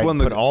tried to one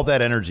put all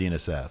that energy into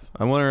Seth.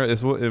 I wonder,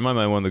 it's in my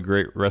mind one of the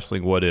great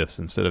wrestling what ifs.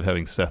 Instead of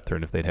having Seth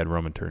turn, if they'd had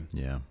Roman turn.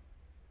 Yeah.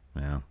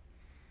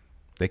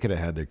 They could have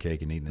had their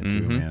cake and eaten it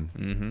too,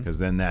 man. Because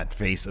then that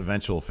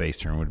eventual face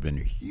turn would have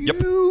been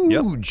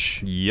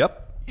huge.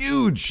 Yep.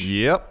 Huge.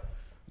 Yep.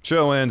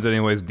 Show ends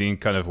anyways. Dean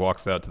kind of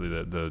walks out to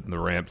the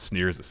ramp,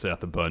 sneers at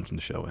Seth a bunch, and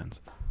the show ends.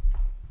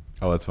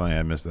 Oh, that's funny.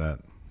 I missed that.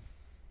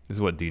 This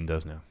is what Dean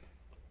does now.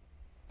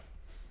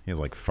 He has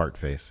like fart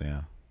face,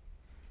 yeah.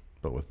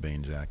 But with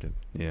Bane jacket.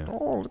 Yeah.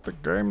 Oh, let the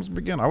games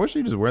begin. I wish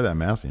he'd just wear that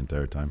mask the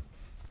entire time.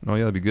 Oh,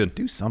 yeah, that'd be good.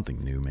 Do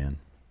something new, man.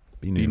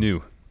 Be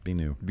new. Be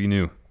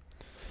new.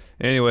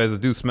 Anyways,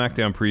 let's do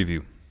SmackDown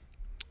preview.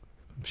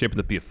 Shaping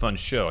up to be a fun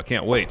show. I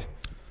can't wait.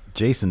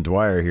 Jason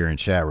Dwyer here in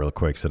chat real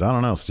quick said, I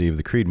don't know, Steve.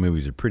 The Creed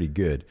movies are pretty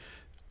good.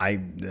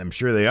 I'm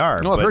sure they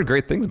are. No, I've heard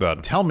great things about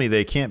them. Tell me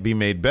they can't be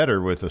made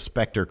better with a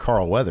Spectre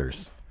Carl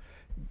Weathers.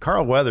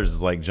 Carl Weathers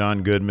is like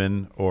John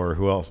Goodman or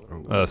who else?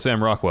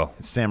 Sam Rockwell.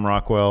 Sam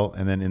Rockwell.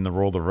 And then in the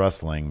world of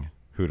wrestling,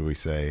 who do we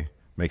say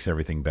makes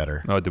everything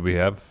better? Oh, did we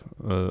have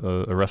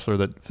a wrestler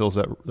that fills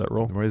that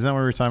role? Isn't that what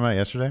we were talking about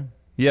yesterday?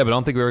 Yeah, but I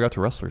don't think we ever got to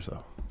wrestlers,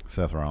 though.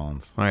 Seth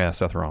Rollins. Oh, yeah,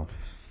 Seth Rollins.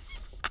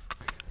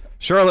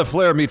 Charlotte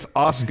Flair meets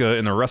Asuka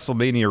in a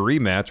WrestleMania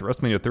rematch.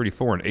 WrestleMania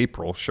 34 in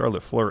April.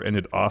 Charlotte Flair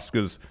ended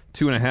Asuka's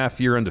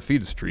 2.5-year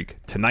undefeated streak.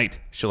 Tonight,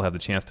 she'll have the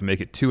chance to make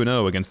it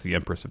 2-0 against the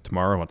Empress of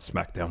Tomorrow on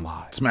SmackDown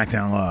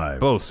Live.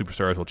 Both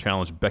superstars will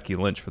challenge Becky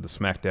Lynch for the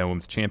SmackDown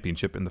Women's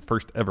Championship in the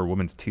first ever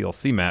women's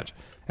TLC match.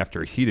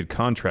 After a heated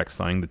contract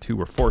signing, the two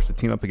were forced to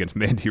team up against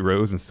Mandy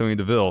Rose and Sonya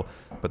Deville,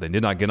 but they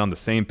did not get on the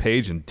same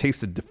page and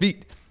tasted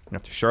defeat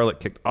after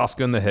Charlotte kicked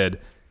Asuka in the head,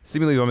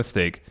 seemingly by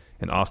mistake,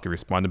 and Asuka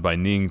responded by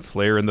kneeing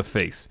Flair in the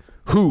face.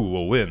 Who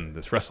will win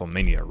this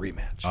WrestleMania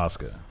rematch?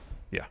 Asuka.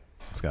 Yeah.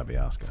 It's got to be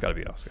Asuka. It's got to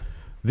be Asuka.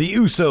 The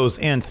Usos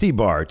and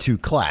Thebar to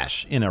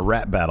clash in a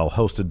rap battle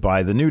hosted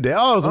by The New Day.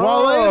 Oh, is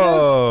Wale in this?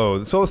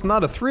 Oh, so it's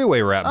not a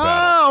three-way rap battle.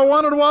 Oh, I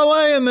wanted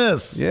Wale in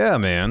this. Yeah,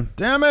 man.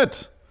 Damn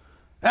it.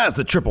 As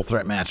the triple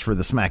threat match for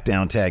the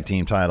SmackDown Tag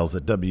Team titles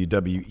at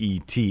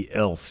WWE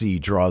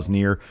TLC draws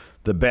near,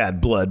 the bad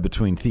blood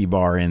between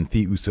Thebar and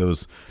The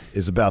Usos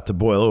is about to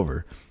boil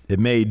over. It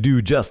may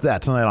do just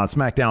that tonight on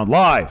SmackDown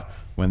Live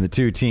when the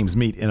two teams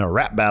meet in a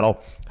rap battle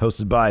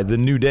hosted by The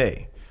New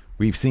Day.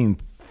 We've seen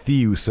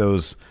The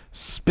Usos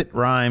spit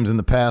rhymes in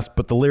the past,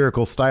 but the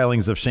lyrical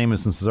stylings of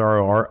Sheamus and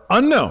Cesaro are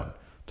unknown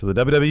to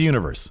the WWE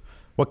Universe.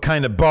 What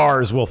kind of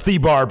bars will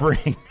Thebar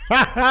bring?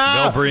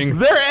 They'll bring...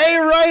 They're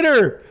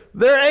A-Writer!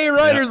 They're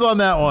A-Writers on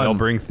that one. They'll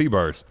bring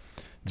Thebars.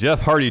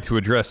 Jeff Hardy to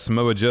address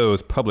Samoa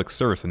Joe's public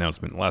service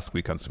announcement last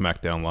week on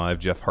SmackDown Live.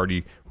 Jeff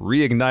Hardy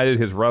reignited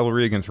his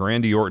rivalry against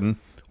Randy Orton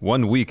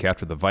 1 week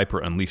after the Viper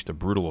unleashed a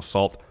brutal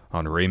assault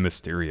on Rey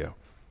Mysterio.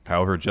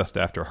 However, just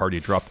after Hardy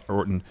dropped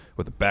Orton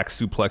with a back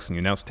suplex on the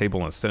announce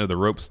table and center of the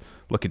ropes,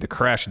 looking to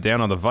crash down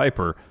on the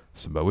Viper,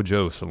 Samoa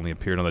Joe suddenly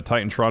appeared on the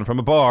Titantron from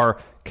a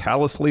bar,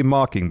 callously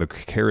mocking the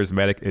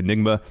charismatic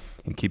Enigma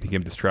and keeping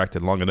him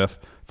distracted long enough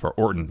for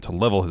Orton to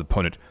level his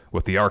opponent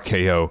with the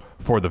RKO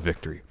for the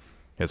victory.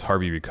 As Jeff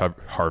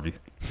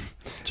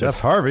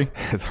Hardy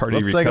Let's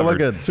take a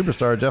look at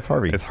superstar Jeff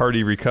Hardy. As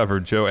Hardy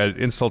recovered, Joe added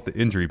insult to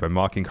injury by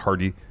mocking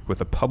Hardy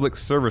with a public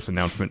service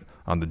announcement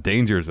on the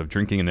dangers of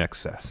drinking in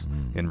excess.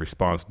 In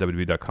response,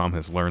 WWE.com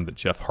has learned that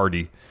Jeff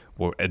Hardy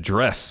will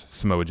address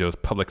Samoa Joe's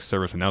public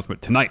service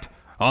announcement tonight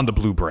on the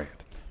Blue Brand.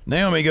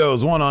 Naomi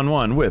goes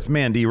one-on-one with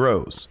Mandy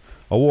Rose.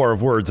 A war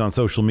of words on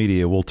social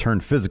media will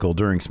turn physical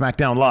during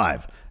SmackDown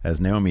Live as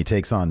Naomi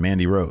takes on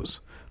Mandy Rose.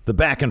 The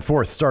back and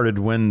forth started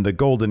when the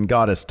Golden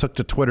Goddess took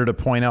to Twitter to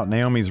point out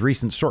Naomi's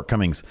recent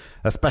shortcomings,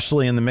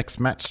 especially in the mixed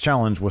match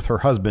challenge with her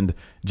husband,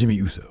 Jimmy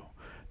Uso.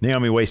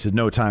 Naomi wasted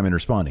no time in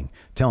responding,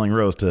 telling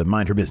Rose to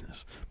mind her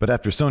business. But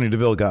after Sonya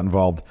Deville got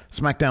involved,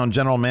 SmackDown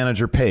General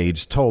Manager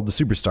Paige told the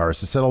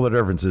superstars to settle their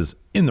differences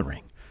in the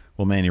ring.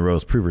 Will Mandy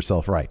Rose prove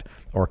herself right?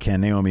 Or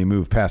can Naomi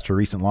move past her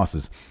recent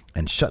losses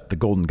and shut the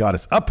Golden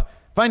Goddess up?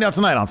 Find out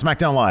tonight on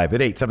SmackDown Live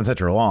at 8, 7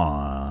 Central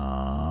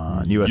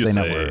on USA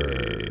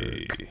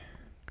Network.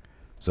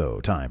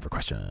 So, time for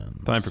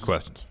questions.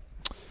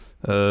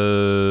 Ryan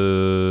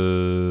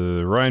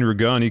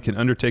Rugani, can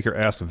Undertaker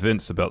ask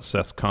Vince about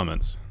Seth's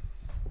comments?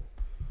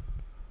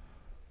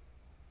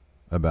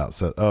 About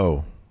Seth?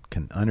 Oh,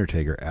 can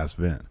Undertaker ask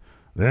Vince?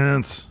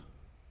 Vince?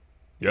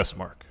 Yes,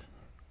 Mark.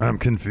 I'm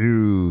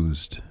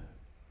confused.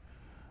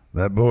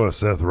 That boy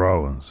Seth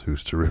Rollins,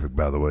 who's terrific,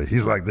 by the way,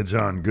 he's like the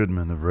John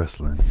Goodman of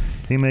wrestling.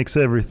 He makes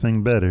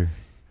everything better.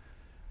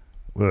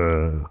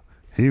 Well,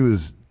 he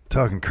was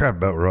talking crap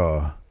about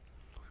Raw.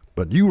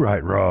 But you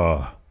write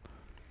Raw.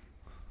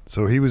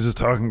 So he was just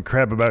talking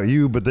crap about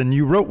you, but then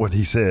you wrote what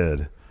he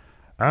said.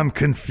 I'm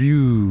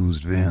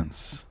confused,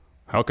 Vince.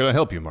 How can I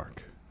help you,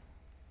 Mark?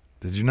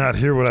 Did you not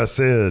hear what I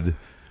said?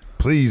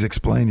 Please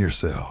explain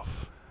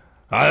yourself.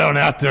 I don't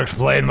have to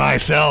explain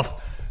myself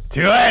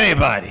to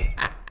anybody.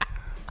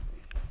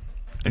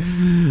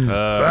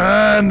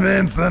 Fine,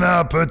 Vince, and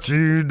I'll put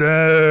you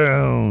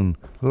down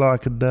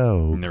like a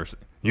dog.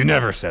 You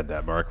never said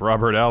that, Mark.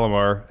 Robert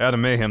Alomar,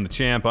 Adam Mayhem, the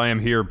champ. I am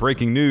here.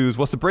 Breaking news.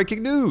 What's the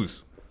breaking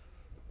news?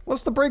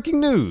 What's the breaking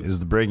news? Is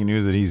the breaking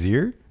news that he's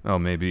here? Oh,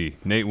 maybe.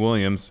 Nate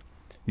Williams.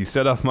 You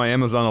set off my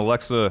Amazon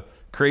Alexa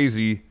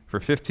crazy for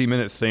 15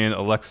 minutes saying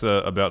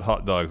Alexa about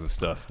hot dogs and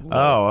stuff. Whoa.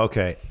 Oh,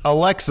 okay.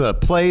 Alexa,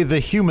 play the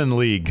Human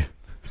League.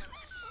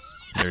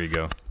 There you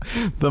go.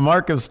 The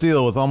mark of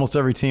steel with almost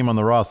every team on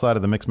the Raw side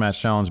of the Mixed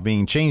Match Challenge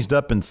being changed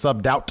up and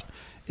subbed out.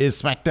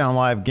 Is SmackDown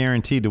Live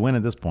guaranteed to win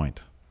at this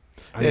point?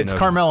 It's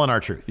Carmella and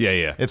R-Truth.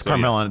 Yeah. It's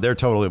Carmella. They're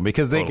totally,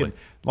 because they could,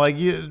 like,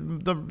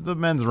 the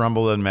men's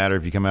Rumble doesn't matter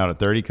if you come out at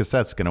 30 because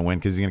Seth's going to win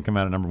because he's going to come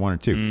out at number 1 or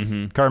 2.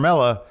 Mm-hmm.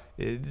 Carmella,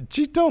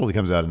 she totally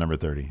comes out at number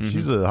 30. Mm-hmm.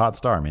 She's a hot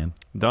star, man.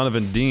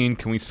 Donovan Dean,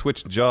 can we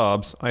switch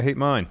jobs? I hate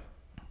mine.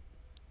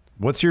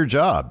 What's your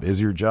job?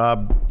 Is your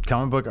job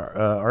comic book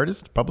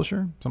artist,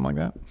 publisher, something like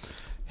that?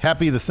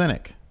 Happy the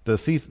Cynic.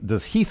 Does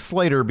Heath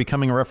Slater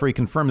becoming a referee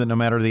confirm that no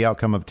matter the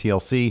outcome of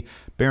TLC,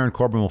 Baron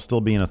Corbin will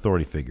still be an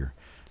authority figure?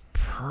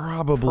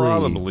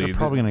 Probably. They're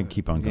probably going to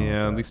keep on going.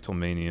 Yeah, at least till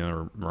Mania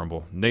or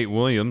Rumble. Nate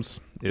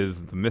Williams,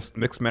 is the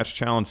Mixed Match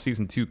Challenge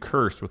Season 2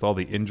 cursed with all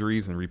the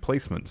injuries and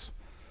replacements?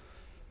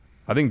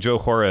 I think Joe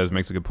Juarez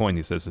makes a good point.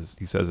 He says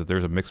if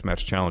there's a Mixed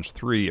Match Challenge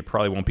 3, it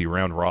probably won't be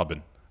round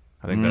robin.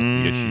 I think that's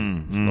the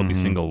issue. So it'll be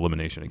single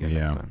elimination again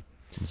next time.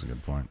 That's a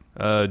good point.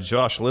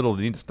 Josh Little,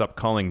 they need to stop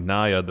calling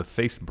Nia the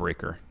face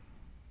breaker.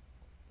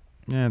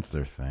 Yeah, it's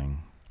their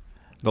thing.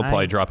 They'll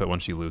probably drop it when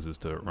she loses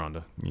to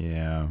Ronda.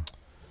 Yeah.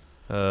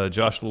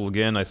 Josh Little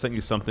again, I sent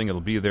you something.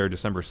 It'll be there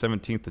December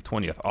 17th to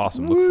 20th.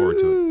 Awesome. Look forward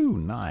to it.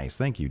 Nice.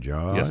 Thank you,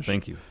 Josh. Yes,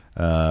 thank you.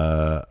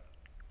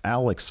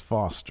 Alex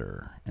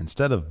Foster.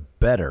 Instead of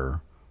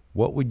better,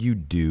 what would you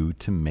do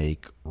to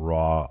make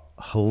Raw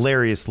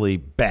hilariously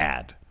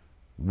bad?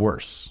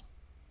 Worse.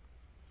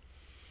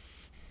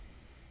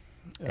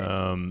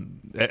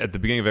 At the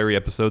beginning of every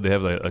episode, they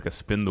have like a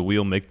spin the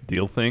wheel, make the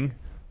deal thing.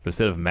 But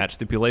instead of match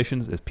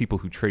stipulations, it's people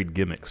who trade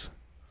gimmicks.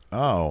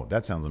 Oh,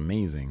 that sounds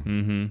amazing.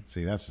 Mm-hmm.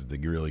 See, that's just a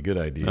really good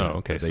idea. Oh,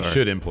 okay. They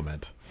should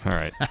implement. All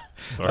right.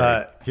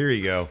 Sorry. Here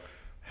you go.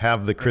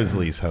 Have the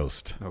Grizzlies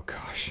host. Oh,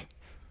 gosh.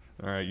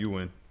 All right, you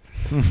win.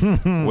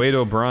 Wade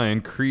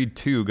O'Brien, Creed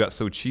 2 got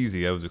so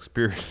cheesy. I was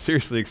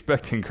seriously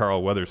expecting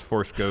Carl Weathers'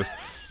 Force Ghost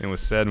and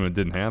was sad when it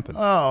didn't happen.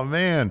 Oh,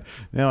 man.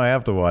 Now I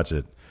have to watch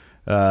it.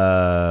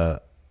 Good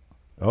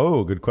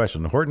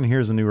question. Horton,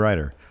 here's a new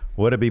writer.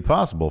 Would it be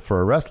possible for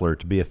a wrestler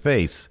to be a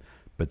face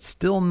but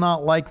still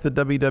not like the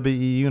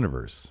WWE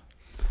universe?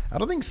 I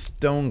don't think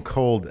Stone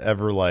Cold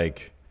ever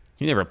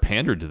he never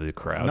pandered to the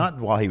crowd. Not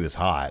while he was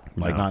hot.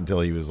 Not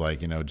until he was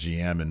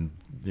GM and,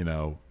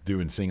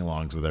 doing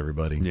sing-alongs with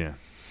everybody. Yeah.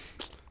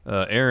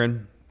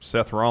 Aaron,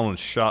 Seth Rollins'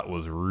 shot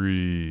was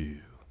real.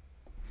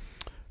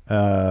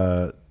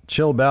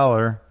 Chill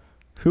Balor.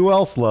 Who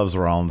else loves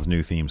Rollins'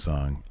 new theme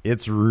song?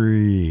 It's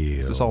real.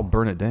 It's just all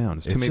Burn It Down.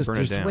 It's too many Burn It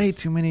Downs. There's way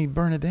too many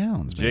Burn It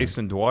Downs, man.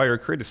 Jason Dwyer,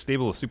 create a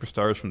stable of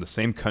superstars from the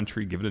same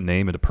country, give it a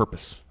name and a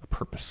purpose.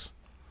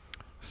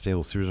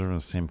 Stable of superstars from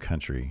the same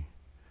country.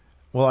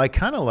 Well, I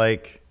kind of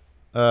like,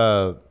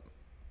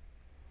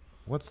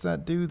 what's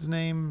that dude's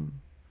name?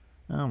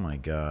 Oh, my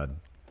God.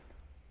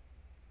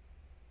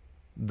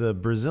 The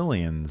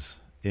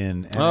Brazilians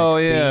in NXT. Oh,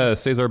 yeah.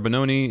 Cesar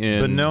Bononi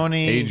and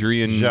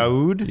Adrian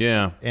Jaud.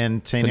 Yeah.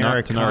 And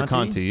Tainara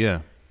Conti,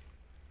 yeah.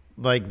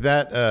 Like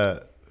that,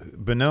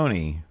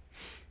 Bononi,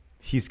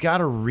 he's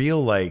got a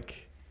real,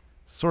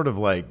 sort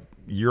of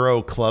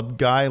Euro club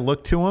guy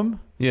look to him.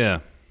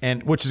 Yeah.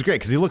 And which is great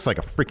because he looks like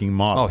a freaking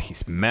model. Oh,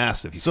 he's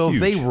massive. He's huge.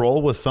 If they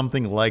roll with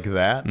something like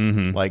that,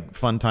 like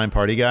fun time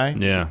party guy.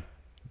 Yeah.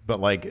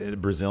 But a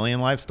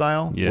Brazilian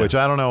lifestyle, yeah. Which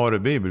I don't know what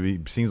it'd be, but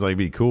it seems like it'd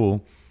be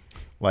cool.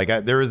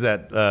 There is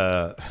that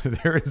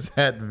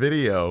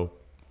video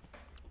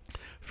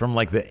from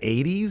the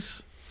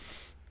 80s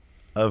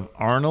of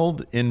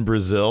Arnold in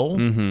Brazil.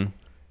 Mm-hmm.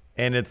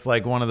 And it's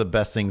one of the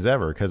best things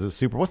ever because it's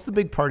super. What's the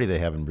big party they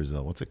have in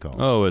Brazil? What's it called?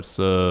 Oh, it's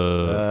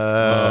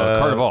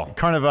Carnival.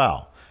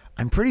 Carnival.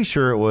 I'm pretty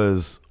sure it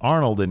was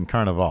Arnold in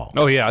Carnival.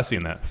 Oh, yeah, I've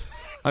seen that.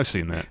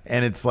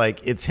 And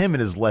it's him at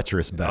his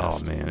lecherous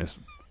best. Oh, man.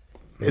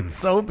 It's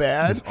so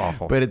bad. It's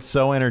awful. But it's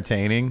so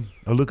entertaining.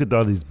 Oh, look at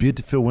all these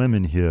beautiful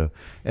women here.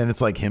 And it's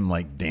him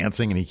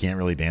dancing and he can't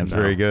really dance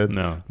very good.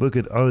 No. Look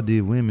at all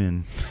the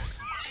women.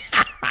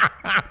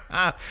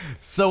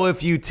 So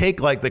if you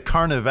take the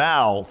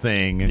Carnival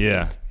thing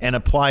and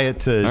apply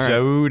it to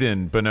Jaud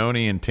and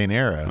Bononi and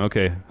Tainara.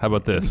 Okay, how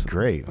about this?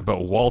 Great. How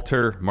about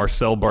Walter,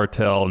 Marcel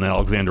Bartel, and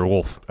Alexander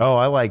Wolf? Oh,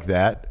 I like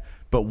that.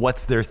 But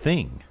what's their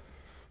thing?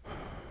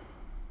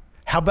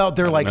 How about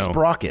they're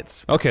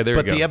Sprockets? Okay, there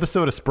you go. But the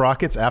episode of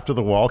Sprockets after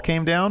the wall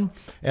came down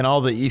and all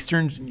the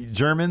Eastern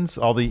Germans,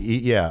 all the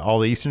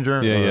Eastern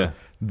Germans,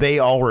 they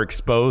all were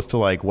exposed to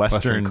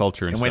Western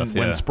culture and stuff.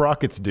 When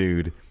Sprockets,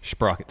 dude.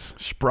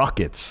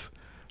 Sprockets.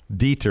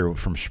 Dieter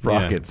from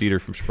Sprockets. Yeah,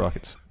 Dieter from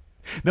Sprockets.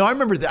 No, I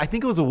remember. I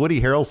think it was a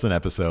Woody Harrelson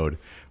episode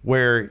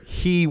where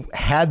he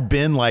had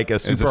been like a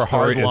super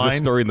hard line. Is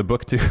this story in the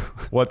book too?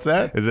 What's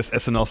that? Is this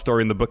SNL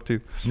story in the book too?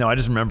 No, I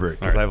just remember it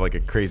because I have like a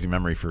crazy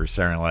memory for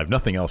Saturday Night Live.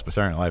 Nothing else but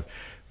Saturday Night Live.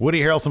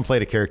 Woody Harrelson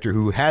played a character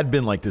who had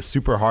been like this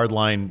super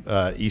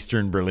hardline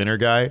Eastern Berliner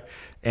guy,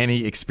 and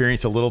he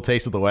experienced a little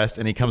taste of the West,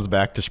 and he comes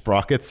back to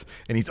Sprockets,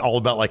 and he's all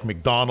about like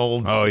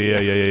McDonald's. Oh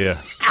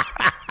yeah.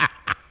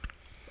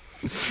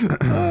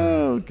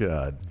 Oh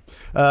God.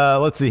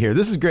 Let's see here.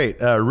 This is great.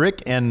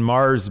 Rick and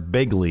Mars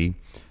Begley,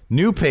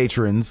 new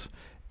patrons,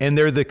 and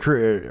they're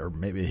or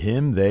maybe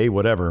him, they,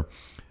 whatever.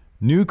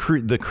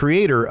 The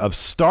creator of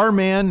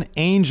Starman,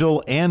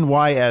 Angel, and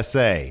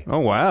YSA. Oh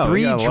wow,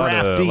 3 draftees.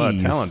 A lot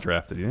of talent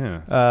drafted.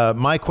 Yeah.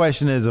 My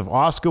question is, if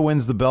Asuka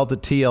wins the belt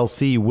at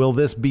TLC, will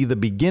this be the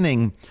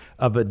beginning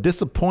of a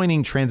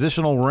disappointing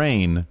transitional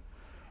reign,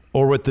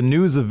 or with the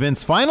news of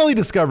Vince finally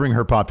discovering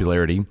her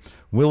popularity,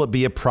 will it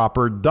be a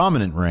proper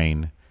dominant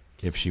reign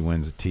if she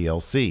wins at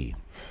TLC?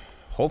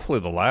 Hopefully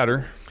the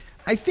latter.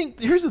 I think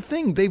here's the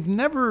thing: they've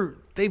never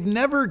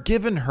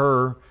given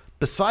her,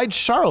 besides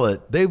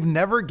Charlotte, they've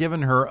never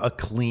given her a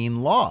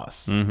clean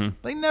loss. Mm-hmm.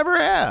 They never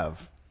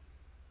have.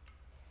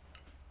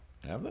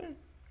 Have they?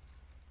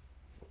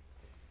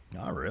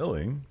 Not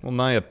really. Well,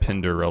 Nia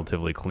pinned her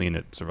relatively clean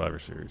at Survivor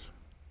Series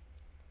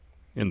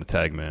in the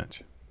tag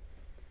match.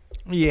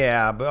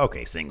 Yeah, but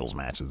okay, singles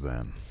matches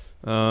then.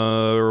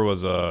 There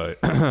was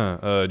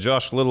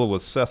Josh Little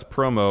with Seth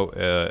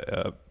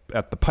promo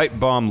at the pipe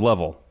bomb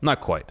level. Not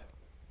quite.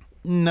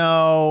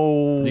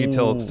 No. You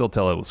can still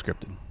tell it was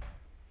scripted.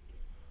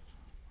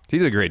 He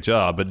did a great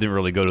job, but didn't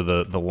really go to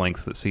the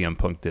lengths that CM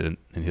Punk did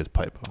in his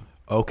pipe bomb.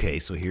 Okay,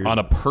 so here's on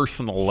a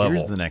personal level.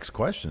 Here's the next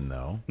question,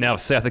 though. Now,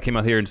 if Seth came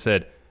out here and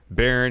said,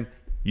 Baron,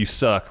 you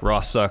suck,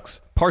 Raw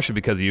sucks, partially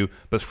because of you,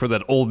 but for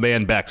that old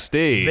man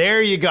backstage.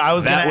 There you go. I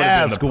was going to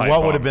ask,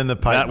 what would have been the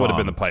pipe bomb? That would have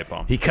been the pipe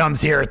bomb. He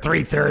comes here at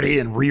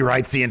 3:30 and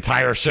rewrites the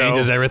entire show.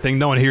 Changes everything.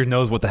 No one here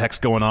knows what the heck's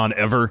going on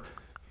ever.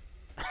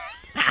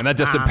 And that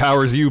just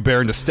empowers you,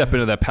 Baron, to step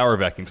into that power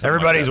vacuum.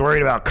 Everybody's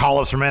worried about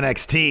call-ups from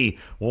NXT.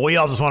 Well, we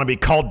all just want to be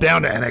called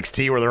down to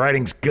NXT where the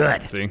writing's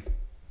good. See?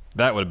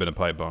 That would have been a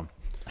pipe bomb.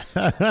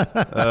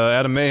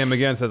 Adam Mayhem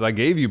again says, I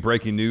gave you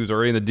breaking news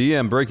already in the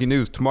DM. Breaking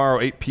news tomorrow,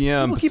 8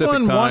 p.m. Pacific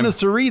time. Keep on wanting us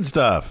to read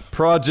stuff.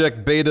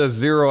 Project Beta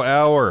 0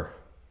 Hour.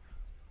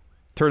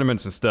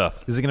 Tournaments and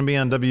stuff. Is it going to be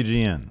on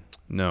WGN?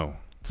 No.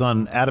 It's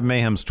on Adam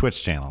Mayhem's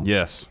Twitch channel.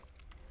 Yes.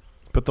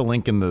 Put the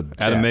link in the chat.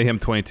 Adam Mayhem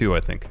 22,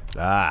 I think.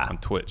 On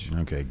Twitch.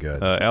 Okay,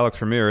 good.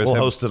 Alex Ramirez. We'll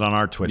host it on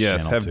our Twitch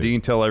channel, have too.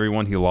 Dean tell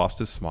everyone he lost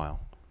his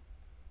smile.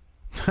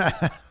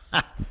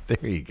 There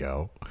you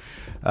go.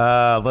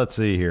 Let's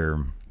see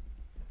here.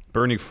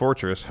 Burning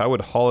Fortress. How would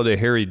Holiday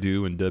Harry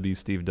do in W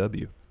Steve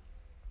W?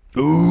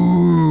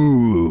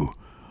 Ooh.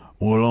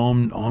 Well,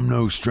 I'm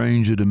no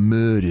stranger to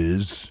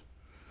murders.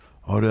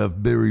 I'd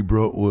have Barry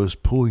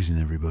Bratwurst poison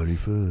everybody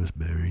first,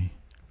 Barry.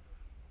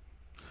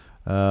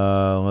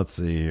 Let's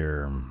see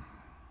here.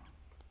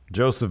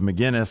 Joseph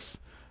McGinnis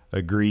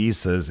agrees,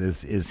 says,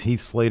 is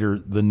Heath Slater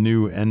the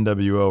new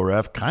NWO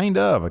ref? Kind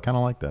of. I kind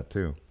of like that,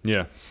 too.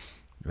 Yeah.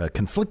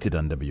 Conflicted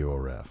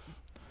NWO ref.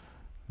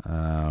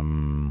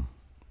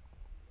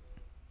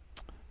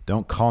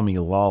 Don't call me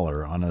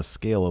Lawler. On a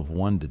scale of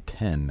 1 to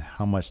 10,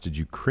 how much did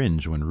you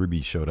cringe when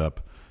Ruby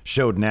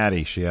showed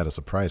Natty she had a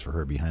surprise for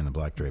her behind the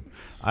black drape?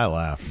 I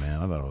laughed,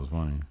 man. I thought it was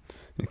funny.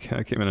 It kind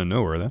of came out of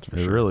nowhere, that's for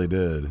sure. It really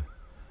did.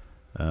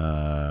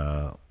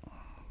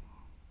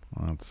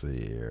 Let's see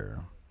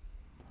here.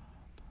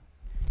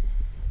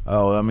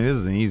 Oh, I mean, this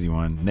is an easy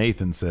one.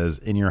 Nathan says,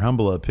 in your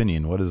humble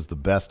opinion, what is the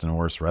best and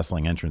worst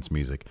wrestling entrance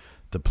music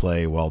to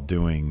play while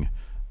doing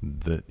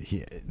this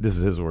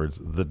is his words,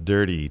 the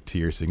dirty to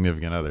your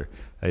significant other?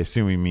 I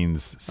assume he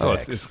means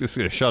sex. Oh,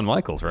 it's Shawn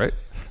Michaels, right?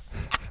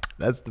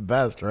 That's the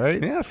best,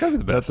 right? Yeah, it's got to be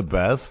the best. That's the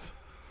best.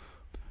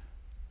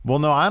 Well,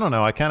 no, I don't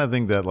know. I kind of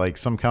think that like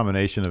some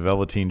combination of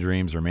Velveteen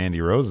Dreams or Mandy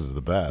Rose is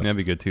the best. That'd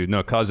be good too.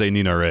 No, Kaze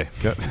Nina Ray.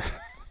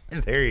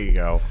 There you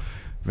go.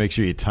 Make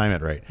sure you time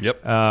it right.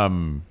 Yep.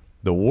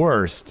 The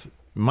worst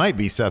might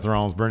be Seth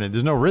Rollins burn it.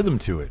 There's no rhythm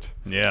to it.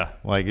 Yeah.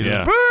 Like it just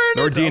burn it.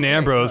 Or Dean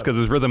Ambrose because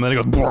his rhythm then it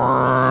goes.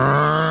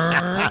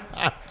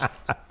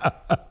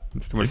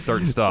 Just when it start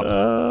and stop.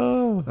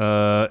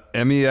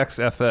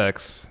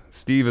 MEXFX.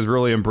 Steve is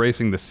really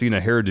embracing the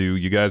Cena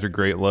hairdo. You guys are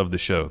great. Love the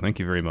show. Thank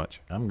you very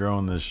much. I'm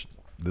growing this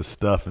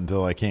stuff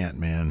until I can't,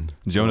 man.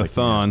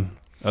 Jonathan.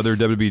 Other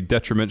WWE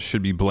detriments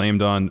should be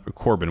blamed on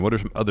Corbin. What are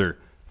some other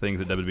things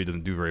that WWE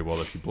doesn't do very well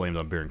that should be blamed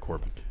on Baron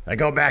Corbin? I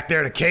go back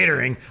there to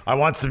catering. I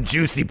want some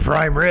juicy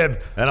prime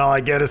rib, and all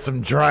I get is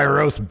some dry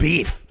roast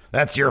beef.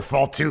 That's your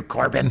fault too,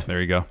 Corbin.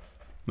 There you go.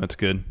 That's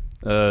good.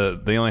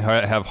 They only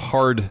have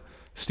hard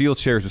steel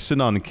chairs to sit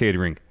on in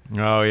catering.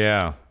 Oh,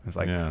 yeah. It's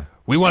like,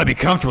 we want to be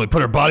comfortable. We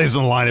put our bodies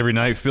on the line every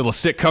night. Be able to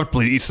sit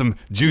comfortably to eat some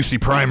juicy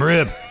prime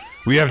rib.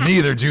 We have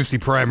neither juicy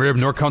prime rib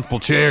nor comfortable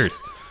chairs.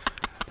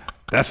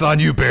 That's on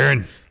you,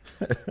 Baron.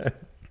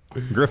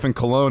 Griffin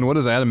Cologne, what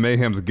is Adam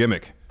Mayhem's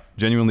gimmick?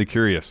 Genuinely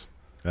curious.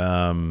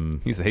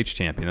 He's the H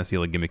champion. That's the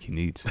only gimmick he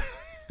needs.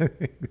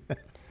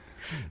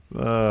 He's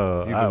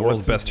the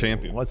world's best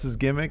champion. What's his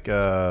gimmick?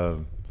 I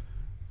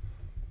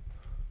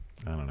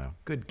don't know.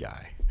 Good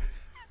guy.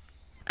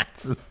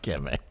 That's his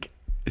gimmick.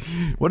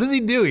 What does he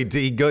do?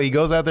 He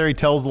goes out there. He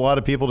tells a lot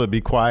of people to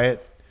be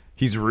quiet.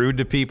 He's rude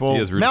to people.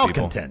 He is rude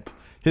malcontent. to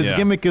people. His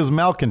gimmick is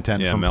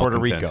malcontent from Puerto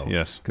malcontent, Rico.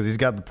 Yes, because he's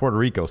got the Puerto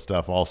Rico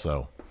stuff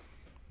also.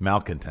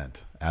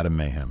 Malcontent. Adam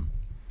Mayhem.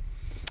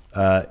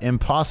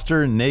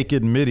 Imposter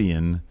Naked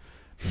Midian.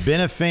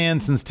 Been a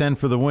fan since 10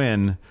 for the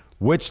win.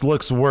 Which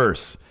looks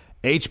worse?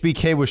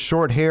 HBK with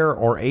short hair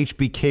or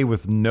HBK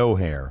with no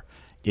hair?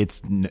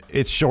 It's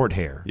short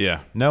hair.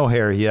 Yeah. No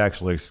hair, he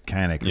actually looks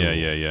kind of cool.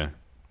 Yeah.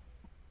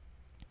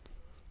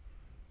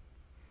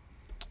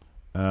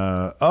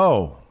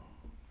 The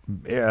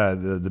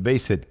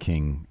base hit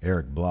king,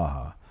 Eric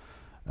Blaha.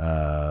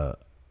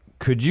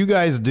 Could you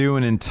guys do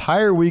an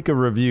entire week of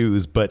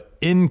reviews, but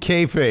in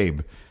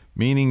kayfabe,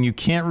 meaning you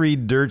can't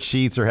read dirt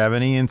sheets or have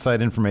any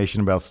inside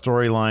information about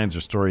storylines or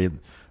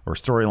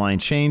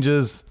storyline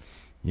changes?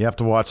 You have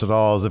to watch it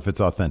all as if it's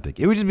authentic.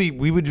 We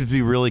would just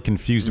be really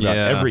confused about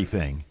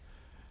everything.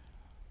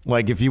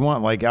 Like if you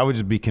want, I would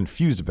just be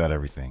confused about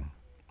everything.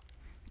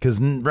 Because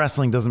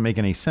wrestling doesn't make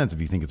any sense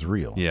if you think it's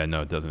real. Yeah,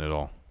 no, it doesn't at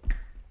all.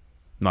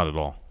 Not at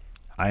all.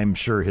 I'm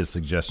sure his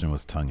suggestion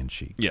was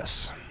tongue-in-cheek.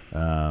 Yes.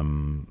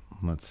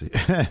 Let's see.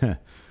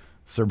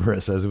 Sir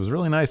Britt says, it was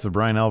really nice of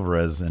Brian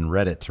Alvarez and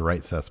Reddit to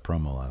write Seth's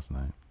promo last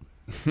night.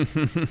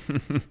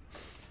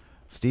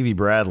 Stevie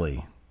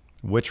Bradley.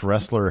 Which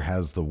wrestler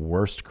has the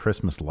worst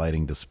Christmas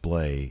lighting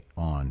display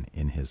on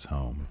in his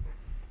home?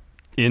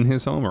 In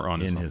his home or on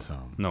his home? In his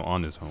home. No,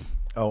 on his home.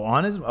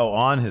 On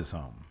his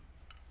home.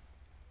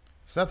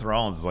 Seth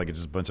Rollins is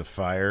just a bunch of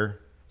fire.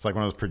 It's like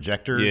one of those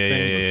projector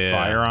things with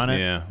fire on it.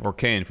 Yeah, or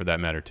Kane for that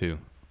matter too.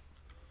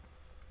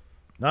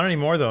 Not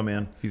anymore though,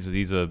 man.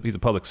 He's a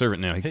public servant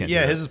now. He can't.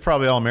 Yeah, his is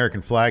probably all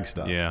American flag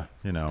stuff. Yeah,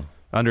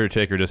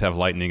 Undertaker just have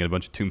lightning and a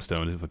bunch of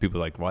tombstones. But people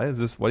are like, why is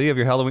this? Why do you have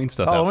your Halloween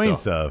stuff? Halloween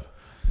stuff.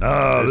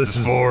 Oh, this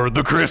is for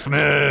the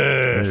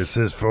Christmas. This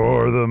is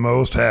for the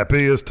most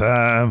happiest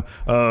time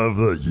of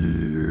the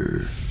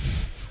year.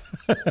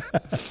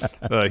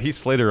 He's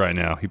Slater right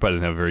now. He probably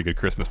doesn't have a very good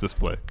Christmas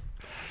display.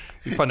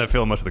 He's probably not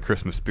feeling much of the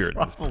Christmas spirit.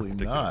 Probably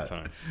not.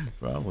 Time.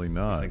 Probably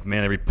not. He's like,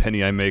 man, every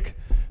penny I make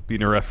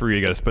being a referee,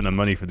 I got to spend the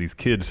money for these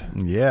kids.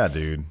 Yeah,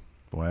 dude.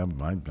 Boy,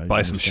 I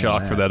buy some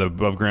shock for that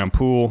above ground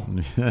pool.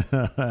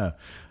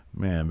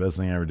 Man, best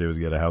thing I ever did was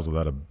get a house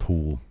without a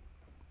pool.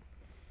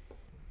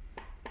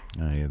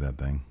 I hated that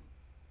thing.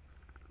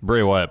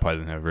 Bray Wyatt probably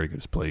didn't have a very good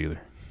display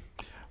either.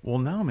 Well,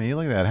 no, man. You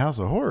look at that House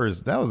of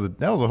Horrors. That was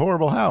a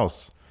horrible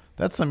house.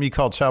 That's something you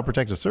called Child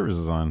Protective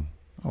Services on.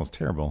 That was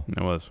terrible.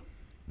 It was.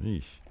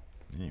 Eesh.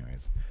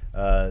 Anyways,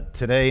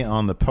 today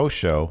on the post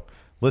show,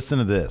 listen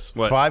to this.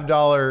 What?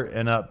 $5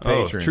 and up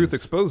patrons. It's Truth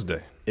Exposed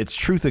Day. It's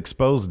Truth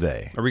Exposed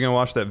Day. Are we going to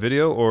watch that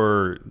video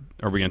or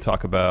are we going to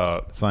talk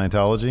about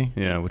Scientology?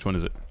 Yeah, which one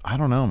is it? I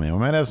don't know, man. We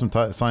might have some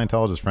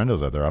Scientologist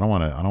friendos out there. I don't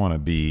want to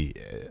be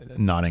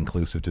not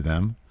inclusive to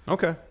them.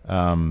 Okay.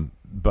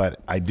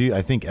 But I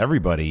think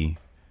everybody.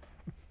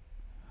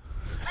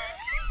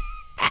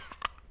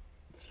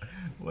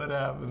 What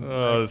happens?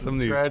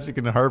 Something tragic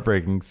and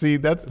heartbreaking. See,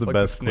 that's the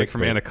best snake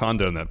from clickbait.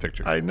 Anaconda in that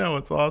picture. I know,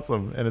 it's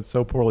awesome, and it's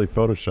so poorly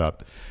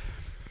photoshopped.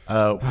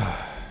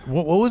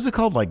 What was it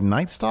called? Like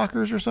Night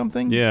Stalkers or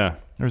something? Yeah.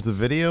 There's a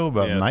video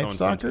about Night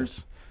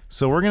Stalkers.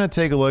 So we're gonna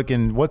take a look,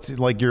 and what's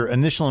your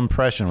initial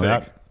impression?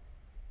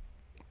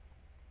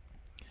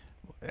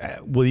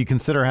 Will you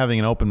consider having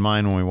an open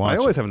mind when we watch? I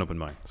always have an open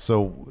mind.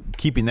 So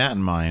keeping that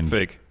in mind.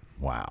 Fake.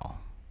 Wow.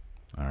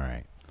 All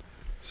right.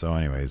 So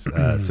anyways,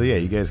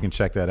 you guys can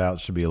check that out.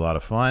 It should be a lot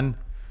of fun.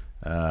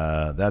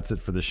 That's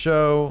it for the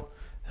show.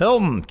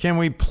 Hilton, can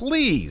we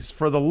please,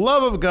 for the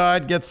love of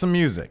God, get some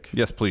music?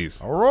 Yes, please.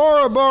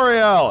 Aurora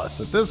Borealis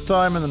at this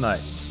time of the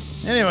night.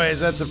 Anyways,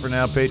 that's it for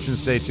now. Patrons,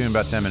 stay tuned.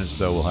 About 10 minutes or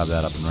so, we'll have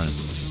that up and running.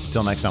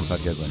 Until next time, talk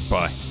to you guys later.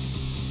 Bye.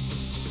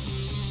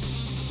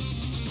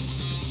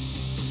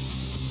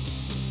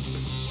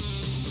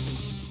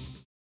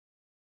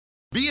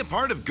 Be a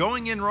part of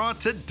Going In Raw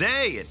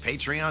today at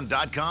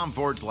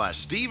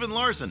patreon.com/Steven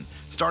Larson.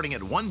 Starting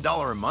at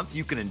 $1 a month,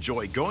 you can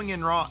enjoy Going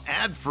In Raw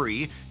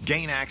ad-free,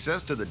 gain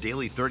access to the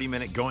daily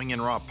 30-minute Going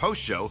In Raw post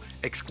show,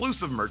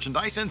 exclusive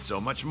merchandise, and so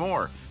much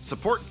more.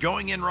 Support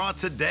Going In Raw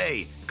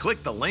today.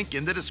 Click the link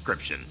in the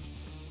description.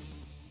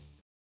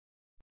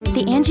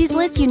 The Angie's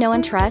List you know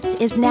and trust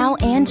is now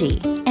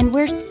Angie, and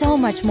we're so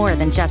much more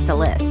than just a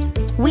list.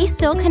 We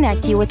still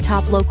connect you with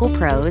top local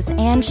pros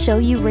and show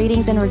you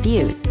ratings and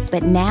reviews,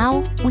 but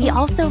now we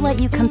also let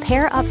you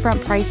compare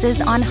upfront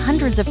prices on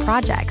hundreds of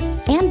projects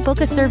and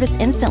book a service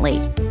instantly.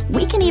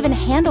 We can even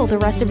handle the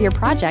rest of your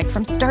project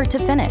from start to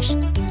finish.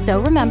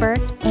 So remember,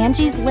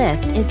 Angie's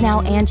List is now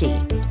Angie,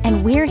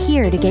 and we're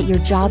here to get your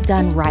job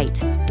done right.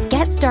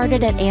 Get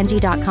started at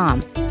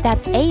Angie.com.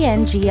 That's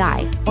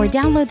ANGI, or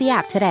download the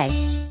app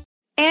today.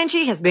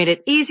 Angie has made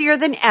it easier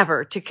than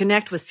ever to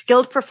connect with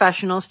skilled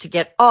professionals to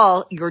get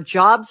all your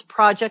jobs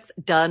projects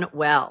done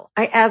well.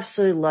 I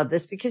absolutely love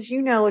this because,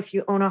 if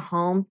you own a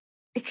home,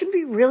 it can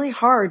be really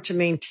hard to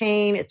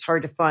maintain. It's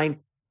hard to find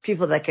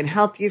people that can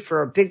help you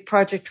for a big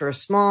project or a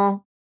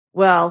small.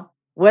 Well,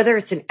 whether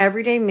it's in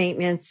everyday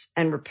maintenance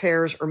and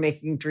repairs or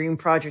making dream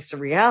projects a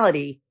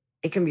reality,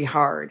 it can be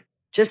hard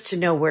just to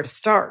know where to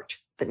start.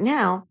 But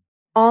now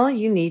all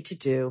you need to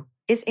do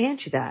is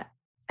Angie that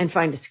and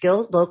find a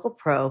skilled local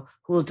pro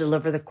who will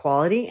deliver the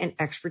quality and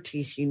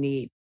expertise you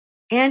need.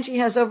 Angie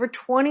has over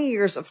 20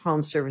 years of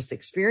home service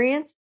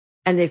experience,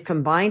 and they've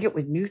combined it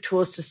with new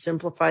tools to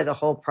simplify the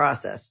whole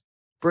process.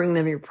 Bring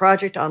them your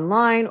project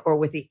online or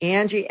with the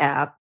Angie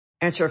app,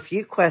 answer a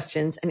few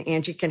questions, and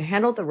Angie can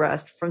handle the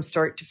rest from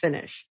start to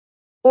finish.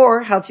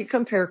 Or help you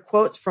compare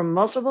quotes from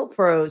multiple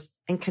pros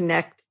and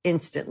connect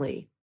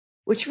instantly,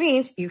 which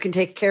means you can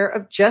take care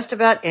of just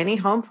about any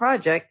home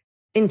project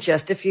in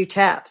just a few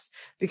taps.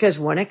 Because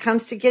when it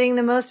comes to getting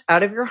the most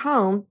out of your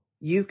home,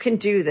 you can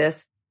do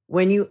this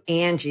when you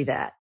Angie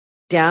that.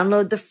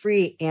 Download the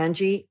free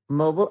Angie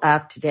mobile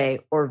app today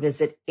or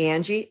visit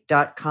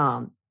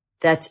Angie.com.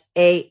 That's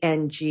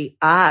ANGI.com.